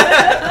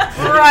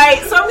 Right,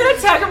 so I'm gonna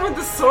attack him with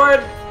the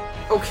sword.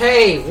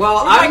 Okay,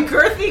 well, My I'm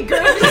girthy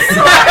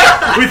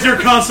sword. With your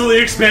constantly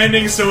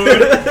expanding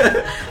sword.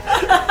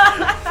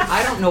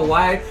 I don't know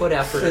why I put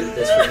effort into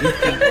this for you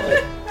people.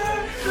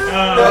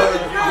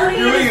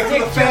 You're doing it for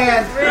the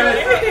fans.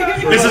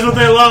 This is what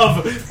they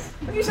love.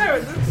 What are you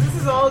talking about? This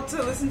is all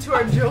to listen to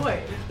our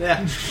joy. Yeah.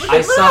 Look I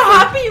at how suffered.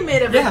 happy you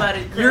made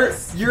everybody,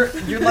 Chris. You're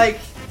like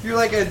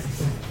a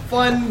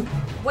fun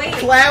Wait,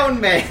 clown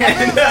man.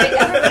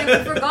 everybody,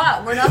 we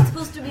forgot. We're not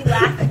supposed to be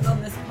laughing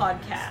on this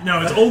podcast.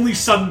 No, it's only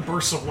sudden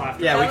bursts of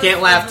laughter. Yeah, we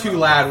can't laugh too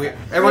loud.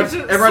 Everyone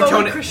Slowly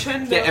tone it.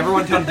 crescendo. Yeah,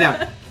 everyone tone it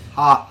down.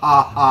 Ha ha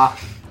ha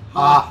ha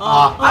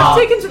ha. I've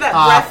taken to that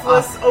ha,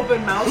 breathless,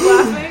 open mouth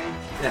laughing.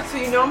 Yeah. So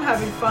you know I'm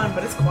having fun,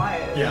 but it's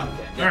quiet. Yeah.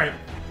 Alright.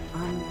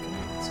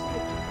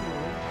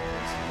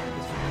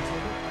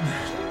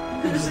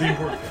 This is the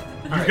important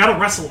thing. You've got to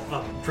wrestle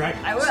a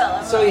dragon. I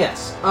will. So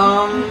yes,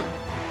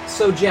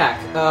 so Jack,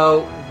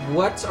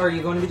 what are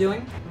you going to be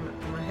doing?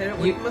 I'm gonna hit it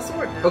with You- my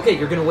sword now. Okay,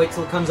 you're gonna wait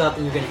till it comes out,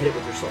 then you're gonna hit it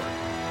with your sword.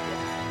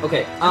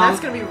 Okay, And that's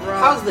gonna be raw.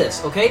 how's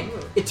this? Okay,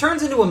 it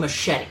turns into a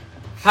machete.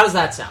 How does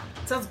that sound?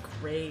 Sounds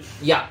great.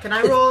 Yeah. Can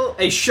I roll?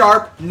 A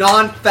sharp,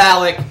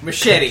 non-phallic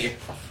machete.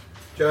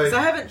 Joey, Because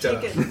I haven't shut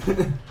up.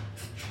 taken.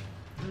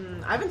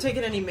 I haven't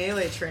taken any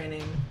melee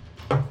training.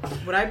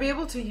 Would I be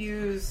able to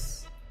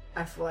use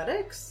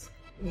athletics?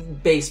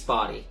 Base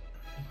body.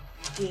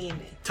 Damn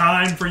it.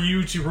 Time for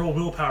you to roll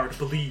willpower to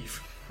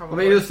believe. Well,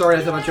 Probably. maybe the sword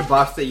has a bunch of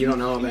buffs that you don't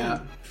know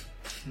about.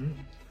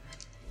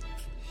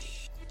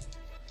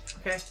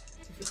 Okay.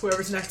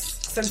 Whoever's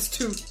next. Sense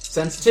 2.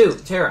 Sense 2,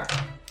 Tara.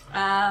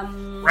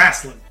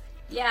 Wrestling.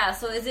 Yeah,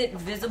 so is it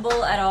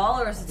visible at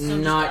all, or is it still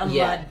Not just a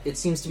yet. It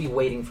seems to be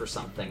waiting for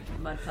something.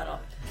 mud puddle?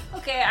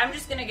 Okay, I'm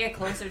just gonna get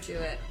closer to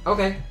it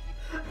Okay.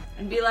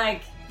 and be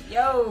like,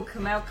 yo,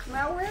 come out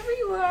wherever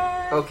you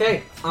are.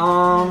 Okay.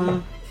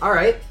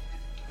 Alright.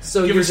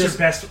 So Give you're us your just.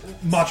 best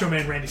Macho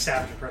Man Randy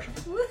Savage impression.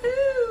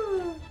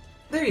 Woohoo!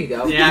 There you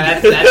go. Yeah,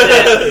 that's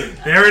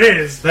it. There it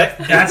is.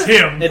 That's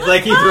him. It's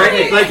like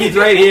he's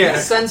right here.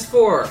 Sense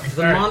 4.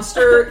 The Alright.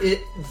 monster,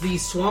 the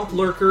swamp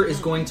lurker, is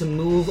going to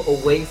move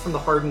away from the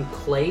hardened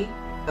clay.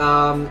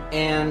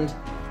 And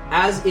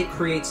as it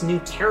creates new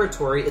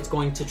territory, it's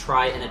going to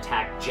try and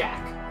attack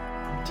Jack.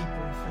 Deeply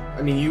offended.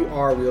 I mean, you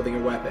are wielding a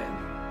weapon.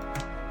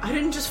 I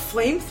didn't just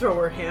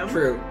flamethrower him.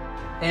 True.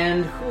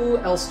 And who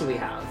else do we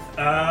have?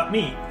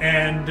 Me.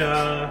 And,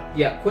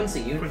 Yeah,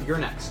 Quincy, you're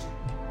next.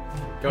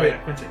 Go oh, ahead.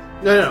 yeah, Quincy.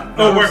 No.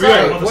 Oh, we're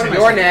sorry, about the what same. am I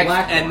You're saying? next,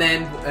 Black and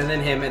one.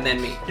 then him, and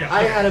then me. Yeah.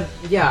 I okay.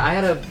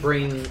 had a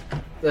brain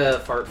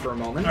fart for a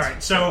moment.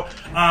 Alright, so,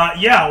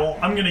 well,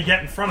 I'm gonna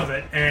get in front of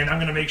it, and I'm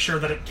gonna make sure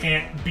that it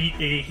can't beat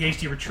a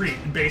hasty retreat,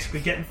 and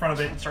basically get in front of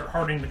it and start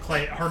hardening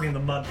the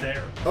mud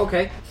there.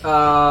 Okay.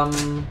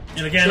 And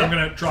again, Yeah. I'm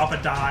gonna drop a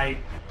die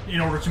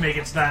in order to make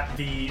it so that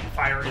the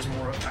fire is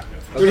more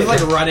effective. You're just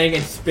like running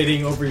and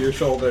spitting over your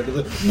shoulder. Is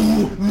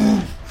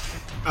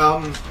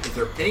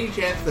there any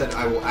chance that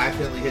I will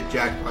accidentally hit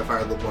Jack if I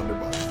fire the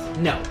blunderbuss?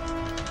 No.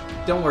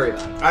 Don't worry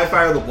about it. I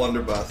fire the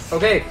blunderbuss.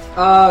 Okay,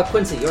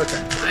 Quincy, your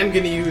turn. I'm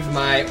gonna use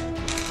my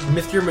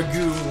Mr.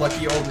 Magoo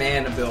Lucky Old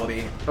Man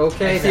ability.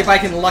 Okay, See if I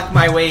can luck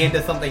my way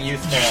into something You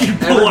useful.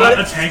 pull out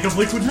Everybody- a tank of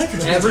liquid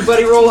nitrogen.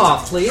 Everybody roll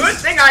off, please. Good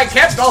thing I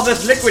kept all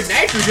this liquid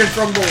nitrogen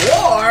from the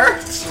war.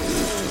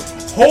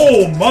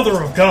 Oh,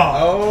 mother of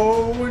God!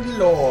 Oh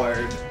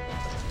Lord,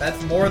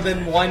 that's more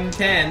than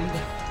 110.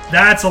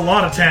 That's a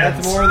lot of tens.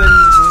 That's more than.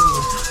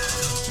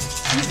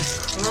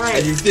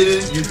 And you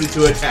didn't use it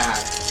to attack.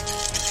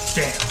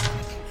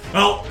 Damn.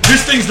 Well,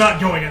 this thing's not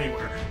going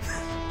anywhere.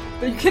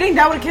 Are you kidding?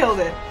 That would have killed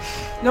it.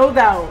 No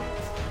doubt.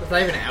 It's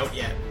not even out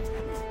yet.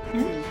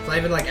 It's not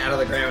even, like, out of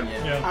the ground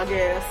yet. Yeah. I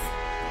guess.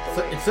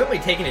 So it's certainly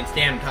taking its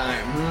damn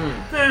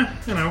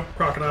time.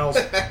 Crocodiles.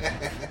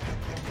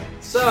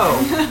 So,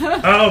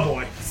 Oh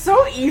boy.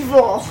 So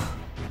evil.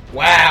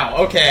 Wow,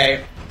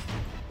 okay.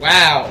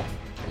 Wow.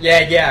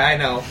 Yeah, I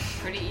know.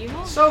 Pretty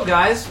evil. so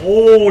guys,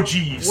 Oh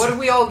jeez. what did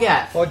we all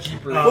get? Oh,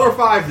 jeepers. 4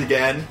 5s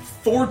again.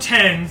 4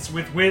 10s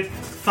with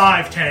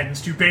 5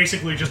 10s to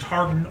basically just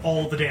harden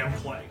all the damn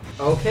clay.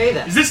 Okay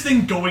then. Is this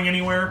thing going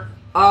anywhere?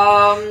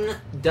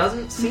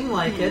 Doesn't seem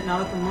like it,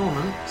 not at the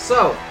moment.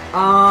 So,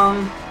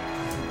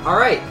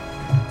 alright.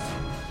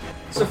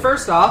 So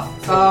first off,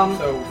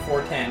 so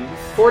 410s.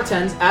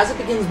 410s, as it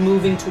begins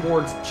moving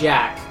towards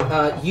Jack,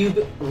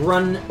 you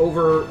run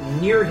over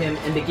near him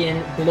and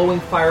begin blowing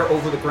fire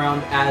over the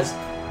ground as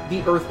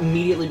the earth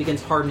immediately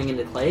begins hardening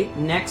into clay.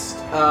 Next,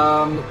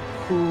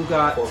 who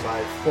got 4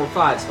 5s. 4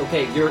 5s?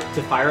 Okay, you're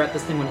to fire at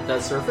this thing when it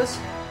does surface.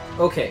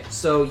 Okay,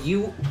 so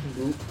you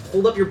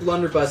hold up your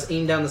blunderbuss,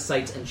 aim down the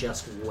sights, and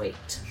just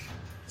wait.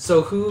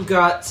 So who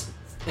got...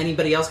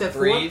 Anybody else got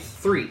 4? Threes.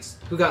 3s.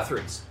 Who got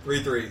 3s?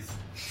 3 3s.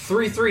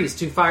 3 3s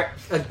to fire...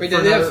 Wait, for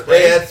does it have another- spray?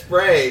 They had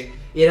spray.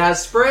 It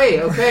has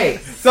spray, okay.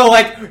 So,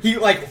 like, he,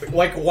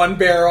 like one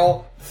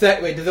barrel...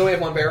 Wait, does it only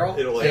have one barrel?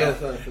 It'll Yeah, have-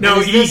 so- No,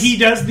 is this- he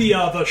does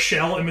the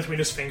shell in between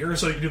his fingers,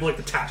 so you can do like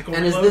the tactical.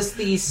 And is reload. this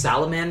the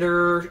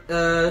salamander?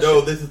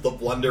 No, this is the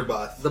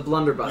blunderbuss. The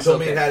blunderbuss. You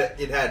told Okay.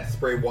 me it had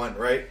spray 1,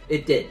 right?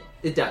 It did.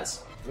 It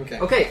does. Okay.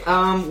 Okay.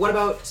 What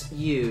about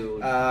you?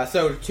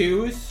 So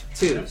 2s.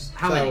 2s.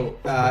 How many?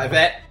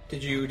 Yvette,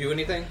 did you do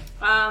anything?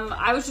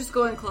 I was just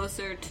going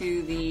closer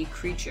to the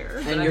creature.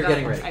 And but you're I got,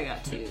 getting ready. I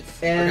got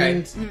 2s.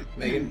 And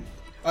Megan?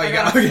 Oh, you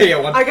got... Okay, yeah,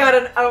 one. I got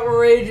an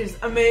outrageous,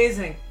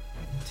 amazing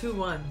 2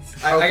 1s.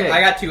 Okay. I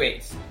got 2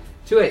 8s.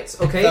 2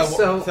 8s. Okay.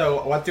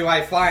 So what do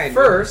I find?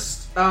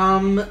 First,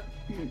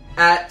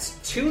 at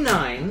 2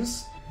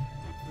 9s,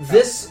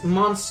 this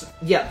monster,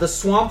 the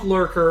swamp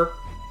lurker,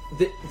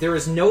 there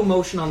is no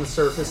motion on the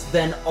surface.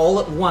 Then all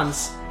at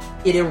once,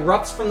 it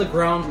erupts from the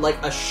ground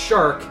like a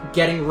shark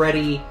getting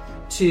ready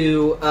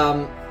to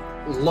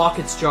lock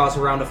its jaws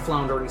around a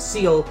floundering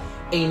seal,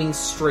 aiming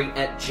straight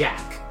at Jack.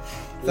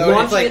 So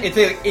Launching it's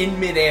like in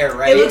midair,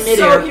 right? It looks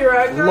midair, so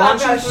heroic. I've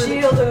launching got a through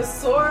the- shield and a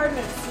sword, and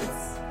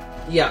it's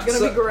Yeah, gonna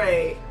so be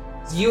great.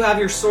 you have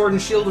your sword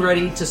and shield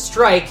ready to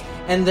strike,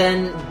 and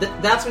then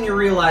that's when you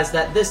realize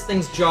that this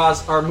thing's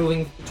jaws are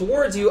moving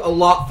towards you a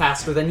lot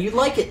faster than you'd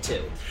like it to.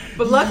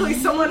 But luckily,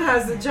 someone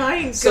has a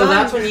giant So gun.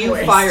 that's when you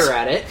hoist. fire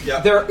at it.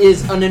 Yep. There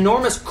is an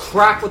enormous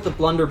crack with the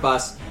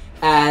blunderbuss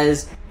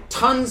as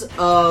tons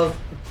of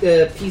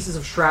pieces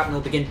of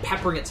shrapnel begin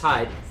peppering its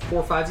hide.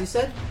 4 5s, you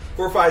said?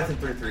 4 5s and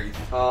 3 3s.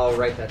 I'll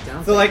write that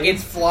down. So like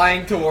it's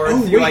flying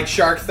towards you wait. like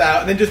shark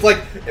style, and then just like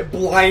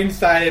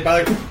blindsided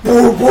by like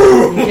boom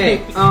boom.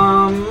 Okay,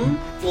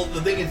 Well,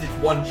 the thing is, it's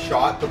one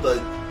shot, but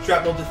the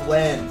shrapnel just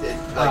lands in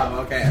like,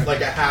 Okay.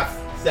 like a half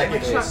second.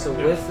 okay, so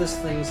with this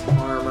thing's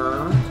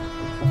armor...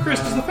 Chris,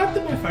 does the fact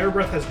that my fire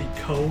breath has the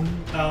cone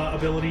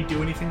ability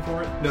do anything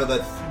for it? No,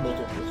 that's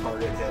multiple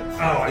target hits. Oh,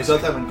 I it see.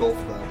 does have engulf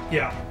though.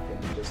 Yeah.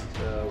 Okay, just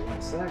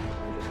 1 sec.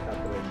 I'm just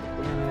calculating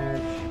the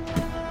damage.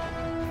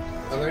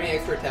 Are there any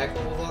extra attack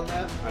levels on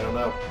that? I don't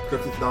know.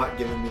 Chris is not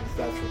giving me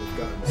the stats for this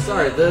gun.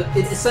 Sorry,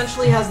 it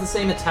essentially has the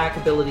same attack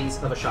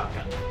abilities of a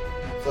shotgun.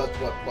 So that's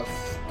what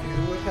plus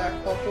 2 attack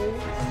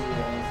levels?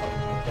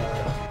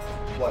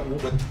 What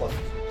with plus 2?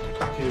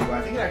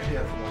 I think it actually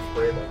has more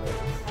spray than this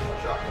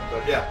shotgun.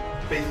 But yeah,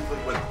 basically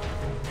with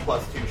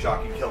plus 2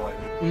 shocking killing.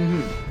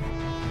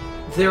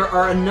 There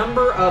are a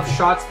number of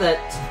shots that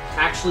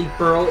actually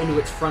burrow into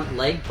its front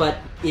leg, but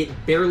it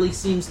barely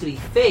seems to be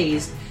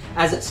phased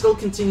as it still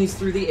continues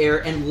through the air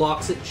and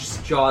locks its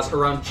jaws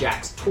around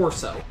Jack's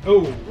torso.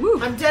 Oh.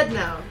 I'm dead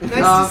now.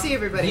 Nice to see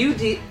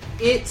everybody.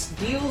 It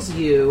deals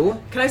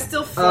you. Can I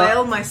still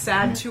flail my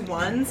sad 2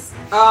 1s?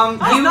 You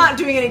I'm not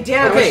doing any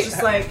damage. Okay.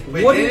 Just like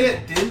Wait, What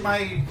did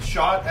my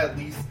shot at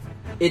least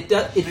It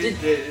does. It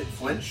did. did it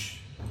flinch?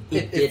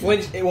 It It did.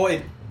 flinched.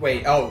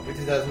 Wait. Oh,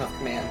 it does enough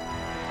command.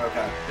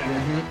 Okay.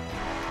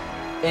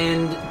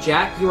 And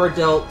Jack, you are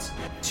dealt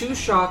 2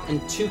 shock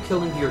and 2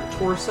 killing to your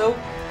torso,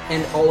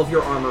 and all of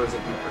your armor is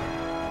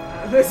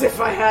ignored. as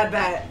if I had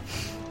that.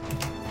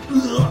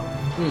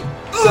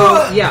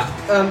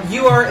 So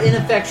you are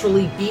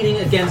ineffectually beating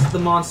against the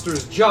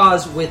monster's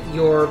jaws with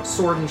your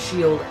sword and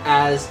shield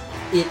as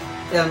it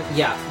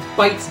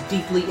bites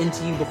deeply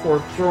into you before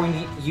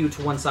throwing you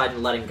to one side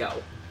and letting go.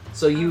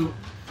 So you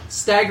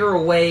stagger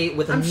away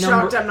with a I'm number.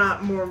 shocked I'm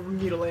not more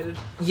mutilated.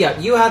 Yeah,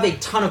 you have a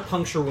ton of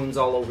puncture wounds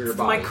all over your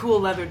body. My cool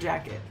leather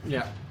jacket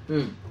Yeah.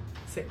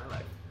 saved my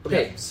life.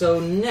 Okay, so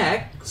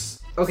next.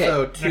 Okay,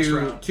 So Next 2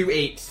 round. 2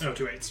 8s. No,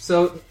 2 8s.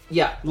 so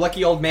yeah,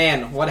 Lucky old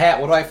man. What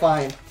do I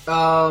find?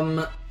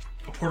 A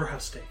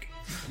porterhouse steak.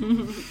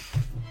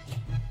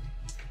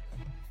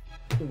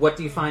 what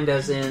do you find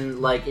as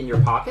in like in your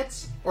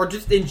pockets? Or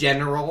just in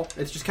general,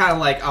 it's just kind of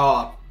like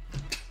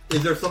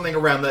Is there something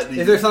around that?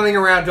 Is there something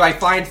around?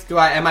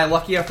 Am I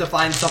lucky enough to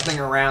find something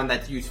around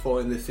that's useful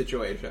in this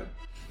situation?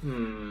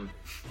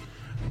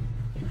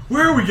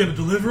 Where are we going to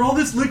deliver all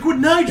this liquid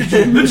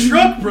nitrogen? The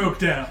truck broke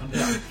down.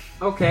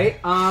 Okay,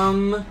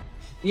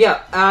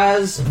 yeah,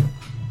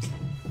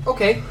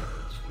 okay.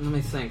 Let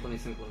me think.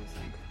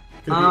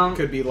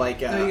 Could be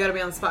like... No, you gotta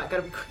be on the spot.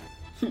 Gotta be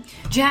quick.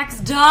 Jack's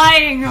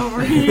dying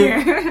over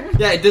here.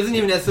 Yeah, it doesn't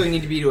even necessarily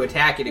need to be to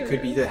attack it. It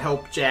could be to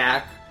help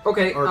Jack.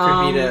 Okay, Or it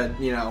could be to,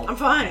 you know... I'm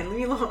fine. Leave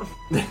me alone.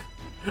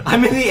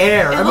 I'm in the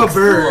air. It I'm a looks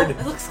bird. Cool.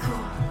 It looks cool.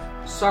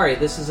 Sorry,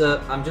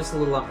 I'm just a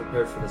little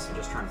unprepared for this. I'm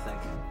just trying to think.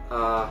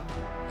 Y'all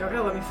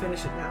gotta let me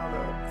finish it now,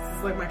 though. This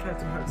is like my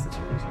Captain Hook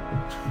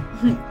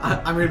situation.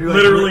 I'm gonna be like,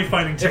 Literally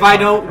fighting If I TikTok.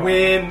 don't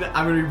win,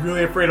 I'm gonna be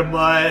really afraid of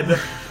mud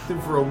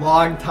for a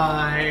long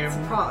time.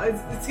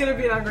 It's gonna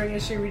be an ongoing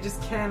issue. We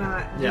just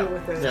cannot deal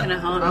with it. Yeah. Gonna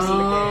haunt us in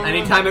the game.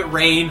 Anytime it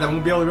rains, I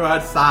won't be able to go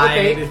outside.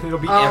 Okay. It'll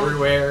be Um,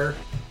 everywhere.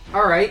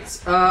 Alright,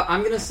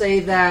 I'm gonna say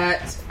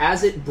that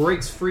as it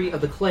breaks free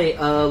of the clay,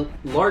 a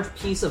large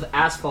piece of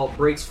asphalt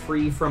breaks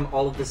free from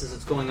all of this as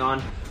it's going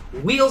on,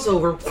 wheels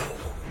over,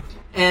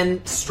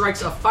 and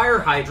strikes a fire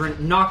hydrant,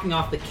 knocking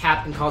off the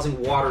cap and causing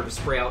water to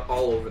spray out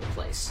all over the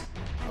place.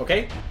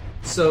 Okay.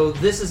 So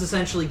this is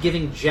essentially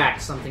giving Jack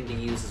something to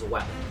use as a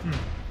weapon.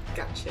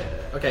 Gotcha.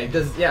 Okay. Do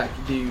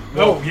you?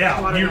 Oh, yeah.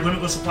 Water Near gun.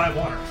 limitless supply of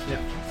water. Yeah.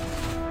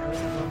 I was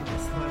involved in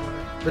this water.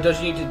 But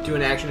does you need to do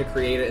an action to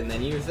create it and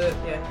then use it?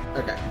 Yeah.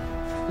 Okay.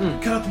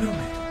 Cut out the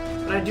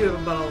middleman. But I do have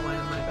a bottle of wine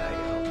in my bag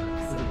at all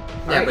times.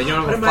 so- Yeah, but you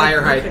don't But have a am I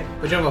fire hydrant.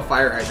 broken? But you don't have a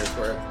fire hydrant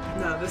for it.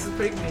 No, this is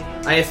pretty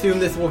convenient. I assume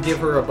this will give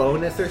her a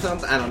bonus or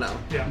something. I don't know.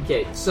 Yeah.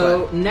 Okay,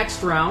 so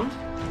next round.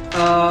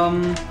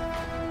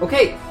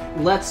 Okay,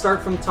 let's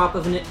start from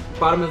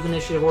bottom of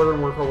initiative order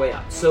and work our way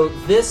up. So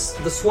the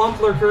swamp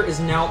lurker is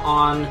now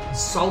on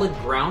solid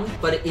ground,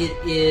 but it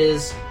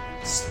is,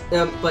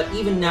 but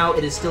even now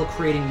it is still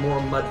creating more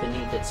mud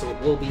beneath it. So it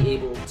will be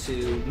able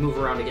to move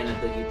around again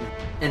at the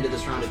end of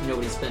this round if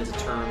nobody spends a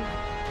turn,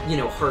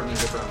 hardening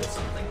the ground with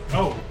something.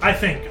 Oh, I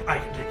think I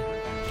can take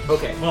it.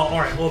 Okay. Well,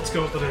 alright. Well, let's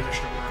go with the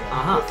initiative.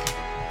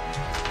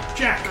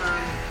 Jack.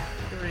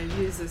 I'm gonna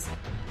use this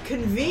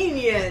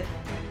convenient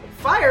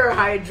fire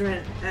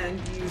hydrant and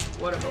use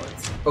water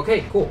bullets.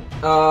 Okay. Cool.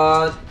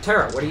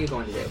 Tara, what are you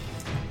going to do?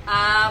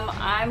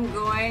 I'm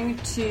going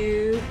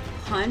to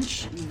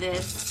punch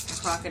this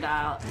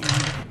crocodile in the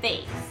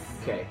face.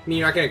 Okay. I mean,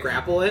 you're not gonna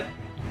grapple it.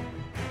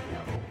 No,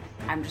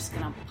 I'm just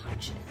gonna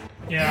punch it.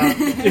 Yeah.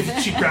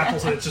 If she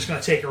grapples it, it's just going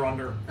to take her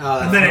under. Oh,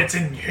 and then it's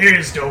in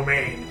his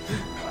domain.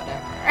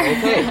 Whatever.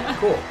 Okay.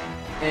 Cool.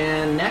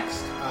 And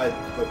next.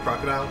 The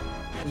crocodile.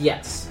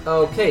 Yes.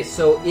 Okay,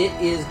 so it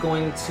is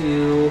going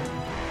to...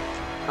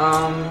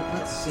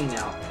 let's see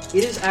now.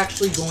 It is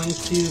actually going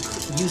to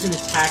use an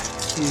attack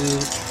to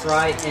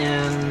try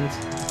and...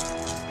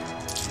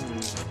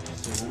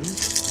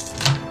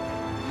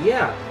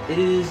 Yeah, it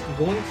is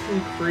going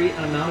to create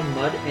an amount of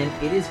mud, and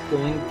it is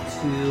going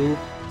to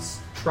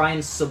try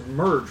and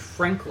submerge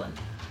Franklin.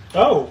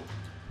 Oh.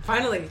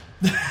 Finally.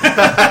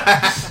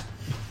 I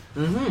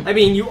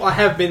mean, you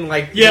have been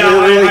Yeah,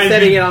 literally I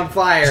setting did- it on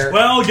fire.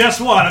 Well, guess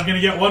what? I'm going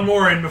to get one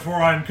more in before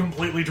I'm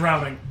completely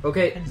drowning.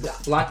 Okay,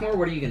 Blackmore,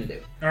 what are you going to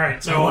do?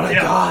 Alright, so I want to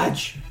yeah,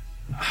 dodge.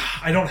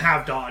 I don't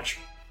have dodge.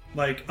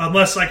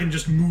 Unless I can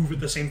just move at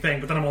the same thing,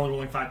 but then I'm only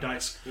rolling 5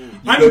 dice. You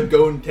I could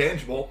go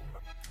intangible.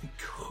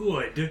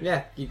 could.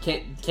 Yeah, you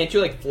can't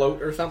you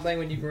float or something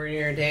when you're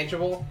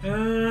intangible?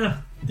 Yeah,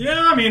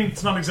 I mean,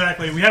 it's not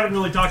exactly. We haven't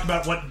really talked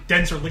about what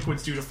denser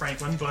liquids do to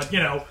Franklin, but,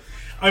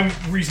 I'm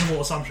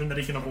reasonable assumption that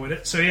he can avoid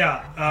it. So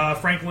yeah,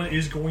 Franklin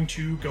is going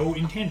to go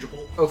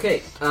intangible.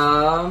 Okay,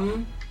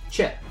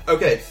 Chip.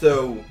 Okay,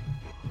 so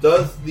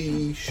does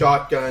the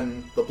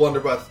shotgun, the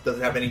blunderbuss, does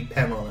it have any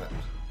pen on it?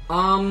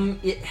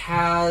 It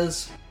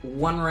has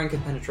 1 rank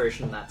of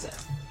penetration, and that's it.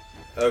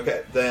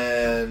 Okay,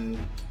 then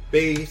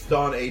based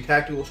on a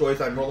tactical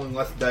choice, I'm rolling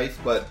less dice,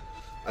 but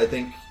I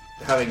think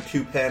having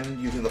 2 pen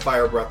using the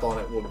fire breath on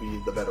it will be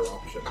the better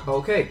option.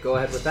 Okay, go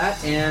ahead with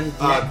that, and...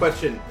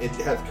 Question, it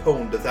has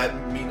cone. Does that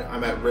mean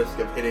I'm at risk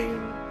of hitting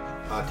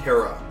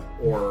Tara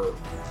or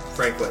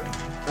Franklin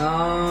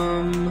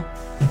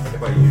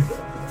if I use it?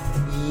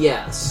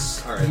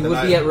 Yes. All right, you then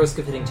would be at risk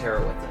of hitting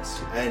Tara with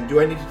this. And do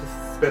I need to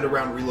spend a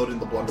round reloading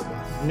the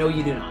blunderbuss? No,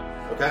 you do not.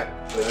 Okay,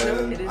 It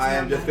then is I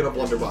am not just going to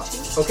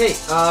blunderbuss. Okay,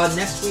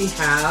 next we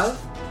have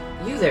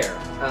you there,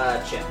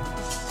 Chip.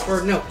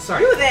 Or, no,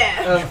 sorry. You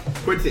there!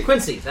 Quincy.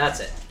 Quincy, that's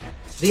it.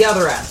 The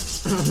other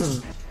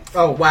Adam.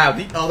 Oh wow,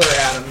 the other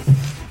Adam.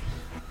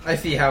 I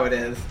see how it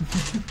is.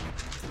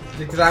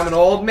 Because I'm an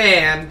old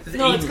man.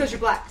 No, it's because you're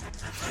black.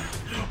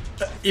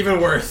 Even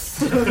worse.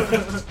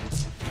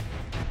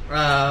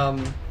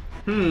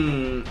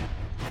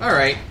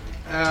 Alright.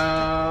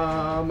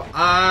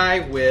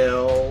 I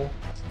will...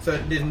 So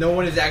no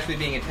one is actually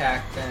being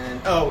attacked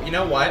then. Oh, you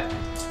know what?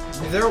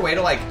 Is there a way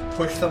to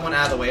push someone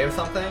out of the way or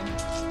something?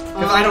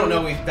 Because I don't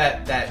know if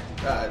that Yeah,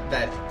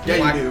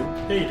 black- you do.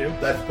 Yeah, you do.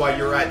 That's why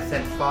you're at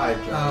sense 5,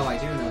 John. Oh, I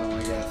do know,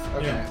 I guess.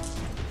 Okay.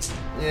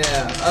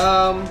 Yeah.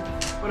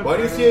 Why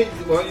don't you see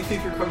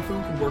if your kung fu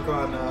can work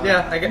on?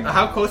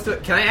 How close to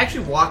it? Can I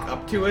actually walk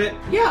up to it?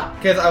 Yeah.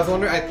 Because I was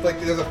wondering,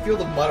 there's a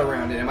field of mud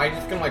around it. Am I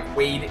just gonna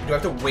wade? Do I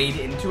have to wade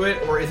into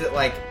it, or is it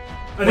like?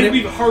 I think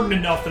we've hardened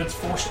enough that it's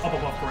forced up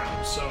above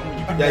ground, so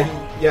you can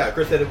walk.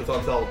 Chris said it was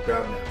on solid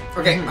ground now.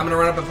 Okay, I'm gonna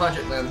run up and punch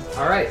it then.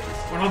 All right.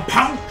 Run on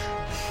punch!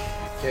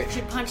 We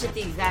should punch at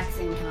the exact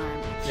same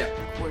time. Yeah.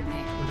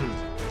 Coordinate.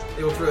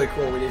 It looks really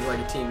cool. We did like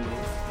a team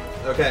move.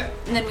 Okay.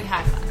 And then we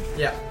high five.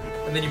 Yeah.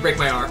 And then you break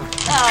my arm.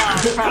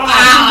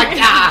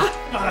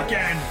 Not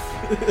again!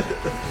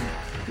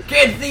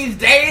 Kids these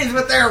days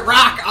with their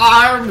rock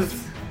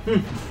arms.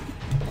 I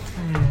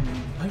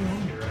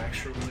wonder,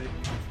 actually.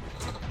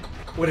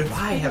 What if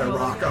I had a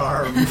rock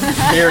arm?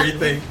 Mary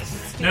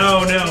thinks. No,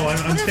 I'm What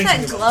does thinking that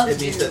about glove It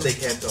means do? that they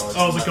can't dodge.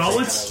 Oh, the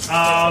gauntlets?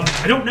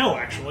 I don't know,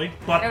 actually.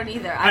 But I don't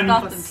either. I've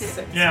got them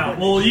too. yeah,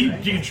 well, you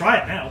can try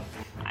it now.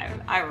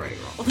 I already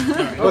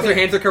rolled. Most their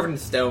hands are covered in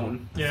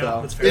stone. Yeah, so.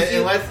 that's fair.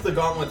 Unless the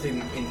gauntlets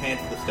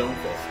enhance the stone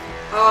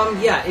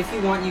fist. Yeah, if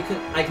you want,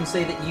 I can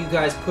say that you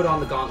guys put on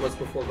the gauntlets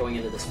before going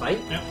into this fight.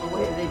 Yeah. Well,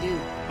 what do they do?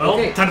 Well,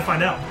 Okay. time to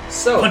find out.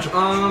 So, Punch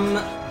 'em.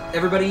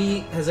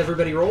 has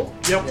everybody rolled?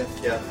 Yep.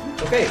 Yes.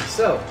 Okay,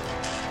 so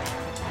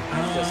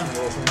just Uh,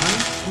 roll for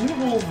mine. I'm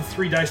gonna roll the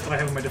 3 dice that I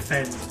have in my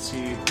defense and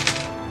see.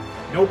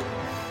 Nope.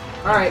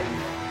 All right.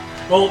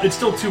 Well, it's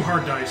still 2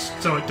 hard dice,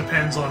 so it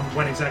depends on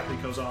when exactly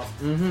it goes off.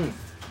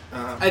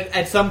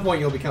 At some point,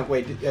 you'll become.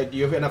 Wait, do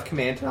you have enough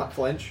command to not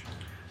flinch?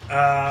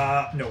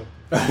 No.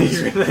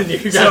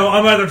 You So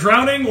I'm either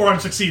drowning or I'm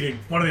succeeding.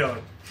 One or the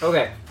other.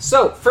 Okay.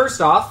 So first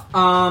off,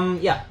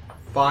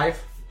 5,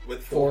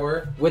 With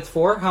 4. with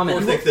 4, how many?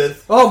 4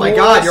 sixes. Oh my 4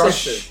 God! You're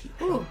sixes.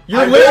 you're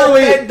I rolled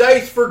literally 10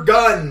 dice for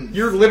guns.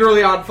 you're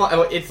literally on fire.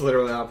 Oh, it's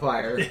literally on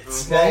fire.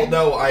 It's, Well,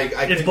 no, I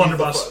couldn't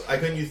blunderbuss. use I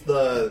couldn't use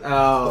the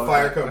Oh,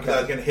 fire okay, cone because I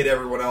was going to hit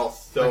everyone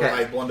else, so Okay.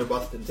 I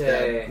blunderbussed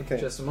instead. Okay. Okay.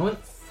 Just a moment.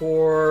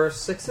 4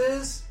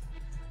 6s.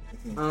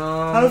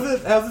 How's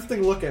this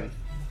thing looking?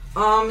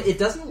 It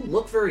doesn't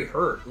look very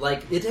hurt.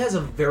 Like, it has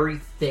a very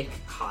thick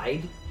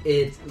hide.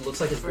 It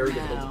looks like it's very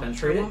difficult to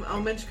penetrate it. I'll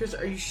mention, Chris,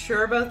 are you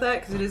sure about that?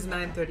 Because it is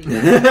 9:30.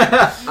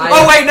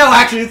 Oh wait, no,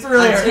 actually, it's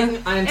really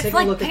hurt. I'm It's taking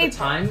like a look at paper. the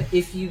time.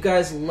 If you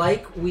guys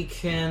like, we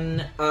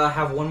can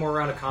have one more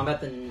round of combat,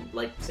 then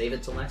save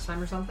it till next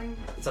time or something.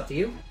 It's up to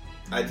you.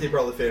 I'd say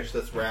probably finish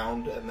this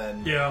round and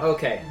then. yeah.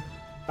 Okay.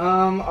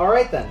 All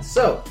right then.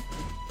 So,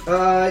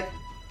 Alright,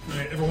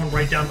 everyone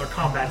write down their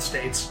combat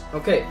states.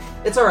 okay,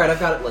 it's all right. I've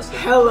got it listed.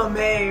 Hella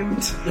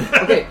maimed.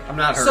 Okay, I'm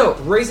not hurt. So,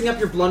 raising up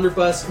your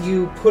blunderbuss,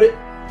 you put it,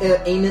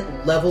 aim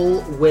it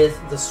level with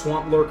the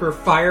swamp lurker,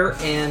 fire,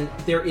 and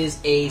there is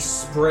a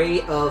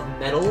spray of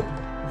metal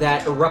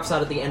that erupts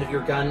out at the end of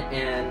your gun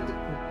and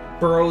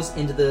burrows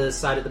into the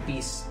side of the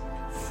beast's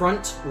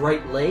front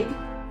right leg,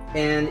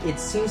 and it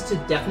seems to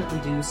definitely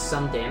do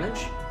some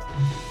damage.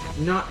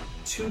 Not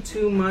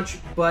too much,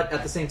 but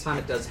at the same time,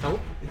 it does help.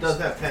 It does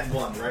have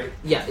 10-1, right?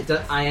 Yeah, it does.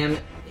 I am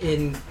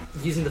in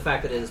using the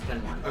fact that it is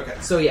pen 1. Okay.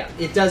 So yeah,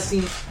 it does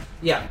seem.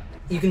 Yeah,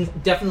 you can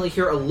definitely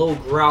hear a low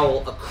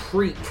growl, a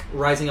creak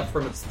rising up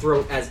from its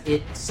throat as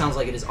it sounds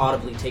like it is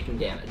audibly taking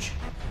damage.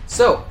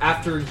 So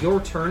after your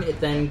turn,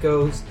 it then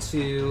goes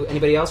to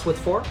anybody else with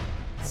 4,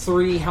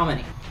 3. How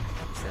many?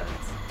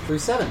 3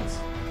 sevens.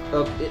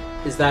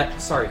 Is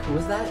that? Sorry, who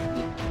was that?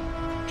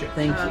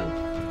 Thank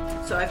you.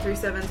 So I have 3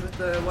 sevens with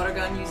the water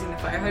gun using the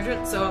fire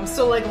hydrant. So I'm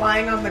still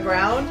lying on the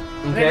ground,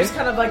 and Okay. I just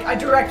kind of I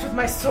direct with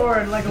my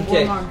sword like a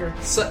Okay. warmonger.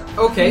 So,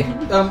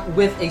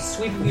 with a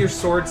sweep of your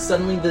sword,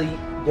 suddenly the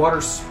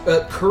water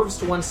curves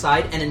to one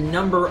side, and a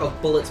number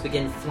of bullets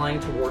begin flying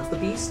towards the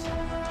beast.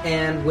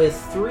 And with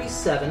 3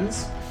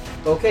 sevens,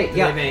 okay, Do they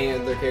yeah, have any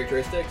of their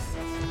characteristics?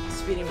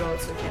 Speeding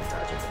bullets, so we can't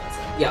dodge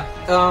it.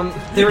 yeah.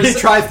 There He is,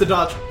 tries to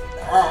dodge.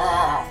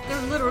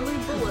 They're literally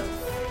bullets.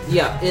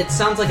 yeah. It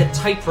sounds like a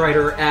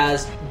typewriter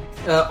as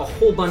a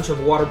whole bunch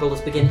of water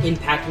bullets begin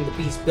impacting the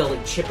beast's belly,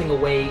 chipping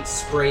away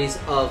sprays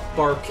of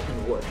bark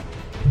and wood.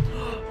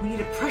 We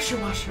need a pressure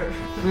washer.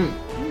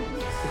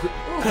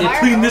 Can I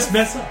clean this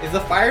mess up? Is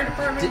the fire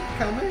department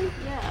coming?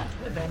 Yeah.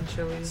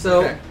 Eventually. So,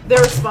 Okay. Their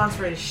response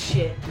rate is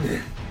shit.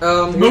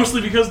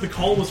 Mostly because the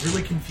call was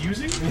really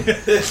confusing.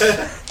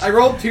 I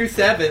rolled 2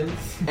 sevens.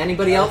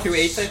 anybody else? 2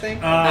 8s, I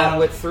think.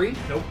 With 3?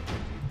 Nope.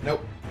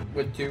 Nope.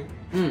 With 2.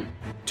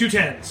 2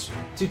 10s.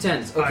 2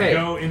 10s. I Okay.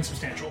 go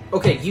insubstantial.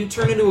 Okay, you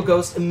turn into a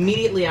ghost.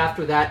 Immediately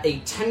after that, a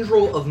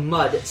tendril of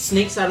mud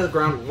snakes out of the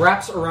ground,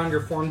 wraps around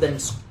your form, then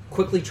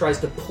quickly tries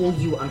to pull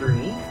you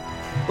underneath.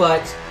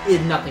 But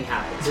nothing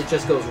happens. It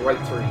just goes right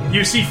through you.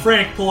 You see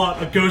Frank pull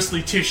out a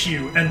ghostly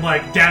tissue and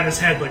dab his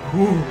head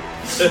whoo.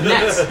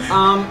 Next,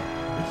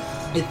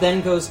 it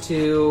then goes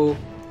to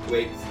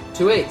Wait.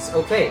 2 8s.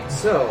 Okay,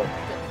 so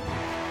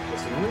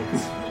just a moment.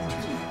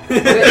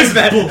 It's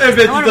bad.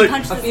 I want to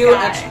punch a this few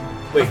guy. extra.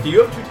 Wait, do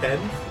you have 2 10s?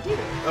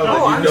 Oh, then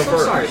you I'm go so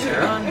first. sorry,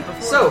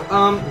 Sarah. So,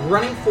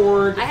 running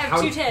forward. I have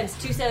how- 2 10s,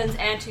 2 7s,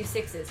 and 2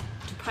 6s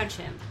to punch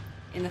him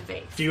in the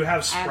face. Do you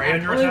have spray I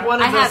on your Only attack?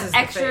 one I of those have is the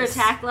extra face.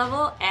 attack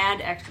level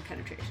and extra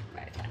penetration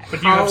by attack.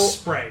 But do you have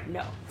spray?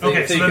 No.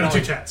 Okay, So so you then can the two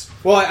only- tents.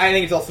 Well, I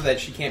think it's also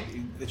that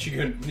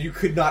you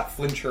could not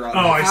flinch her on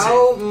Oh, this. I see.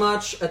 How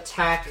much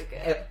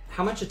attack?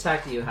 How much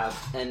attack do you have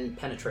and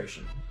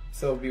penetration?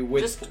 So it'd be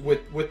with Just-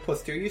 with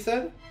 +2, you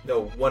said?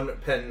 No, one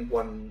pen,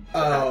 one.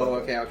 Oh,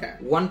 okay.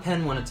 One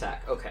pen, one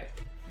attack. Okay.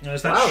 Now,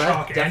 is that Wow, that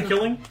shock and definitely-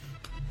 killing?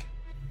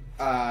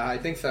 I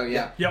think so,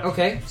 yeah. Yep.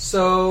 Okay,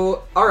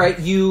 so alright,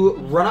 you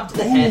run up to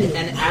the head,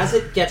 and as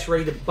it gets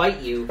ready to bite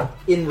you,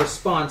 in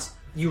response,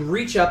 you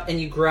reach up and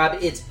you grab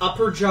its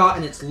upper jaw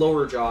and its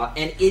lower jaw,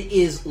 and it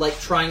is like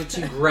trying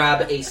to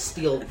grab a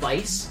steel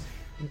vice.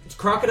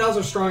 Crocodiles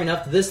are strong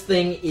enough, this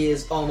thing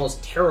is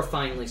almost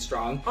terrifyingly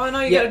strong. Oh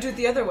no, you Yeah. gotta do it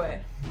the other way.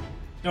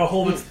 No,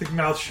 hold its thick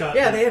mouth shut.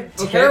 Yeah, they have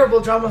Okay.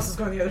 terrible jaw muscles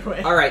going the other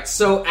way. Alright,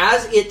 so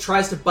as it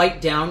tries to bite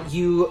down,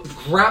 you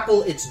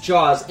grapple its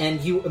jaws and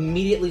you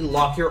immediately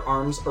lock your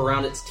arms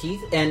around its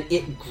teeth, and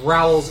it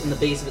growls in the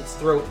base of its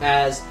throat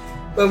as,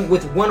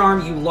 with one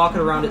arm, you lock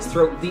it around its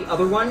throat. The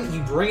other one,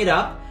 you bring it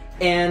up,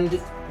 and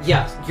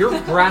yeah, your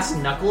brass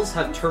knuckles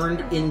have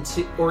turned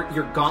into, or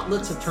your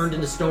gauntlets have turned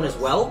into stone as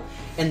well,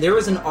 and there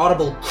is an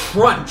audible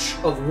crunch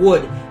of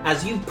wood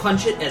as you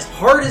punch it as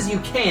hard as you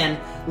can,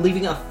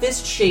 leaving a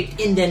fist-shaped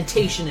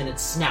indentation in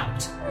its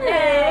snout.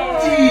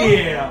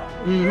 Yeah.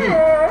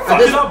 Mm-hmm. Fuck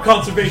it up,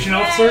 conservation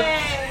officer.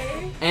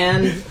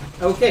 And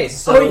okay,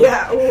 so Oh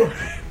yeah. Ooh.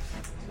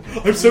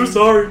 I'm so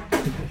sorry.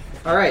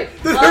 all right,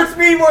 This hurts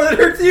me more than it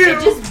hurts you!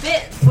 It just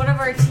bit one of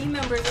our team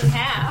members in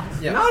half.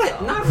 Yeah.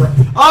 not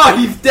Oh,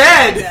 he's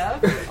dead! Yeah.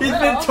 He's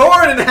Well. been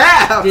torn in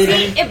half! Did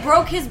See, it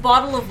broke his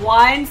bottle of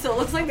wine, so it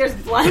looks like there's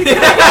blood.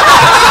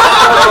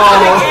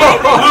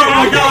 Oh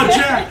my god,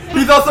 Jack!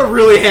 He's also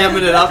really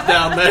hamming it up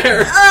down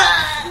there.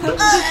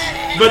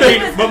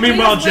 But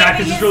meanwhile, Jack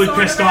is just really Sword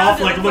pissed around off,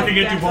 it like looks looking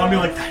like at Duvon,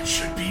 being like, "That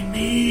should be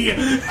me."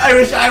 I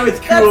wish I was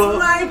That's cool.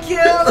 my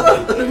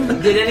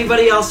kill. Did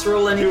anybody else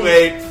roll anything? 2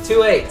 8s. 2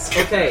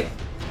 8s. Okay.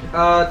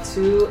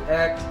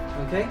 2x.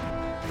 Okay.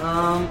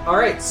 All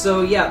right.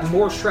 So yeah,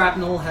 more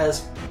shrapnel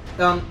has.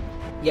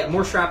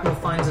 More shrapnel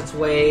finds its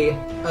way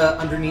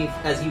underneath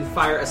as you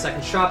fire a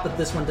second shot, but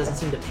this one doesn't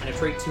seem to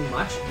penetrate too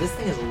much. This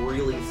thing has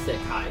really thick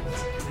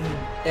hides.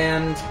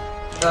 And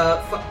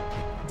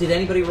did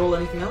anybody roll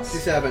anything else? 2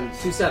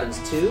 7s. 2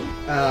 7s. 2.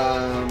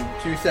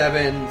 2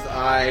 7s.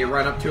 I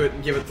run up to it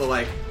and give it the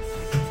like.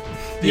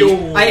 The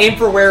old, I aim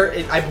for where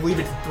I believe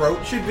its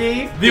throat should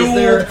be. the Is old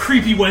there-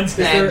 creepy Is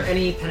Wednesday. there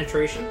any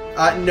penetration?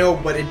 No,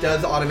 but it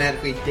does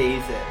automatically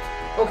daze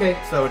it. Okay.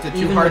 So it's a 2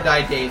 Even hard with-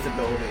 die daze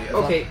ability. As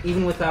Okay,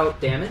 even without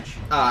damage.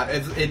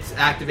 It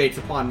activates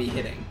upon me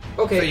hitting.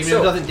 Okay, So even so-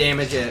 if it doesn't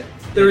damage it.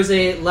 There is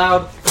a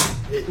loud,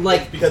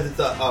 like. It's because it's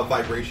a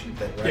vibration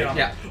thing, right? Yeah.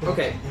 Yeah.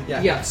 Okay.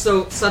 Yeah. Yeah.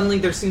 So suddenly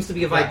there seems to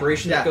be a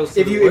vibration that goes.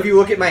 If through you the if you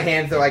look at my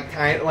hands, they're like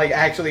kind like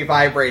actually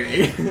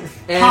vibrating.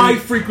 and, High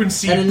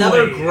frequency. and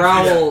another blade.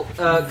 growl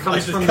I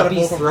comes just from cut the them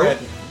beast's both throat.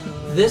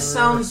 red. This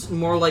sounds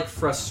more like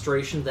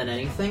frustration than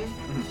anything,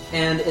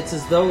 and it's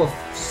as though a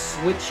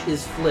switch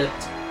is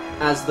flipped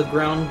as the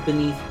ground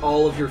beneath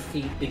all of your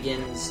feet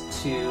begins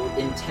to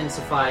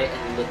intensify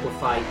and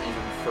liquefy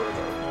even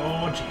further.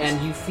 Oh, jeez.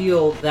 And you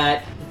feel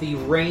that the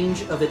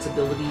range of its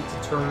ability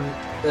to turn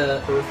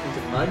the earth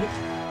into mud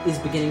is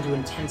beginning to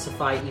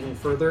intensify even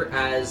further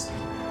as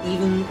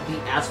even the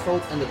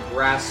asphalt and the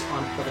grass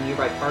of a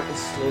nearby park is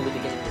slowly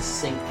beginning to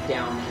sink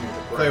down into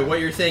the So ground. what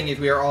you're saying is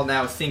we are all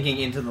now sinking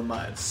into the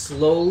mud.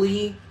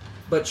 Slowly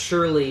but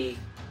surely,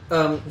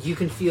 you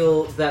can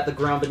feel that the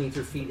ground beneath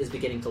your feet is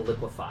beginning to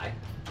liquefy.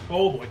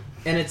 Oh boy.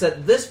 And it's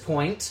at this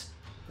point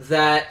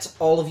that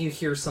all of you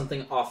hear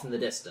something off in the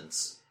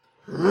distance.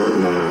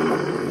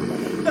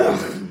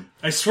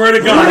 I swear to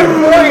God,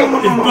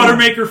 if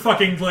Buttermaker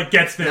fucking like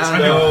gets this,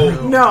 I'm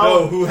gonna... No,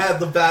 No. Who had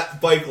the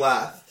bike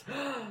last?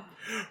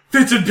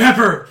 Fitz and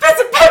Pepper. That's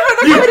a pepper.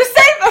 They're coming to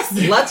save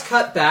us. Let's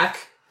cut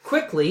back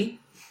quickly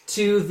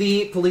to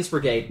the police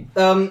brigade.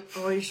 Oh,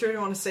 are you sure you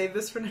want to save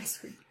this for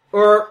next week?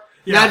 Or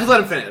Nah, just let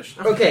him finish.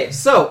 okay,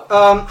 so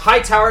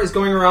Hightower is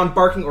going around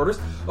barking orders.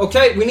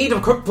 Okay, we need a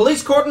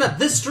police cordon at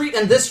this street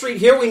and this street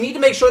here. We need to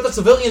make sure that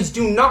civilians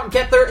do not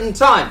get there in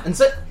time.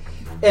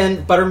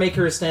 And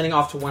Buttermaker is standing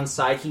off to one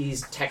side.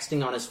 He's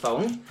texting on his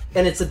phone.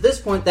 And it's at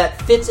this point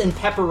that Fitz and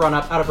Pepper run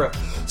up out of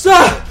breath.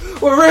 Sir,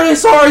 we're really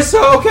sorry,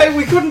 sir. Okay,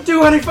 we couldn't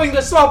do anything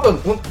to stop him.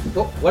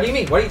 What do you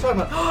mean? What are you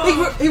talking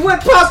about? he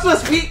went past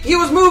us. He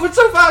was moving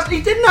so fast.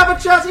 He didn't have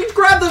a chance. He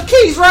grabbed the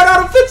keys right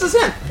out of Fitz's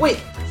hand. Wait,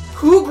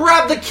 who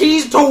grabbed the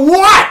keys to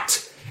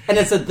what? And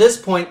it's at this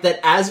point that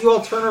as you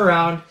all turn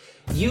around,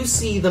 you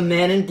see the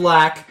man in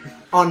black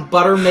on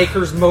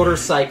Buttermaker's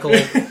motorcycle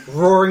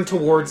roaring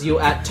towards you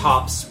at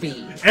top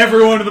speed.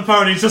 Everyone in the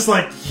party is just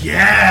like,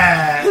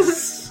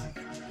 yes!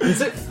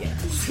 Is it?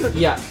 Yes.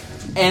 Yeah.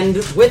 And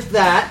with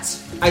that,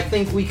 I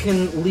think we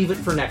can leave it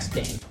for next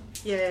game.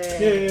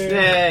 Yay.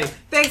 Yay.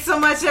 Thanks so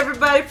much,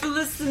 everybody, for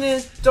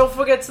listening. Don't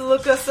forget to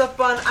look us up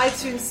on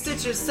iTunes,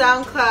 Stitcher,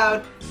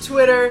 SoundCloud,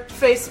 Twitter,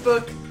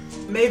 Facebook,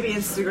 Maybe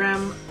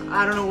Instagram.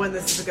 I don't know when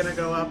this is gonna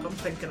go up. I'm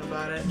thinking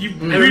about it. You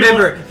And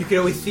remember, you can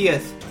always see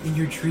us in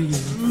your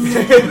dreams.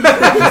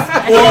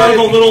 or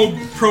the little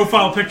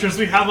profile pictures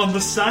we have on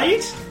the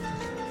site.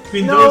 I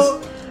mean,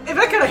 No, if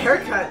I got a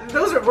haircut,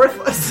 those are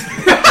worthless.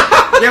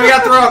 Yeah, we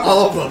gotta throw out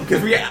all of them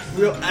because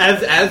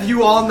as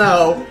you all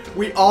know,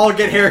 we all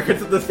get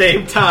haircuts at the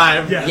same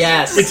time.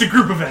 Yes. It's a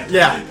group event.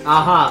 Yeah,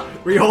 Uh-huh.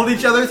 we hold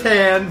each other's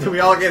hands and we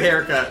all get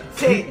haircuts.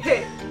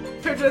 hey,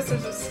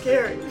 hairdressers are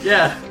scary.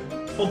 Yeah.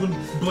 Holding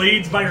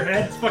blades by your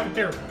head. It's fucking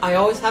terrible. I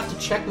always have to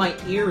check my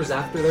ears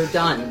after they're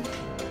done.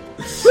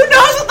 Who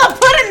knows what they'll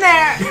put in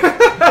there?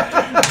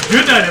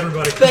 Good night,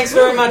 everybody. Thanks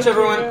very much,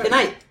 everyone. Good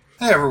night.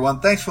 Hey everyone,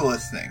 thanks for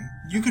listening.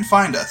 You can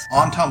find us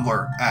on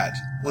Tumblr at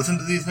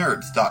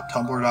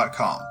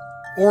listentothesenerds.tumblr.com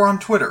or on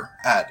Twitter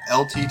at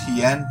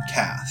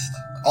LTTNcast.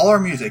 All our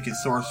music is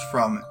sourced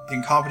from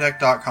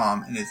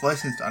Incompetech.com and is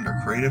licensed under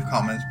Creative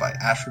Commons by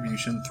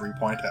Attribution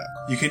 3.0.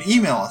 You can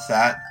email us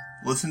at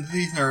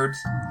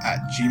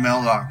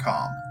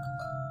listentothesenerds@gmail.com.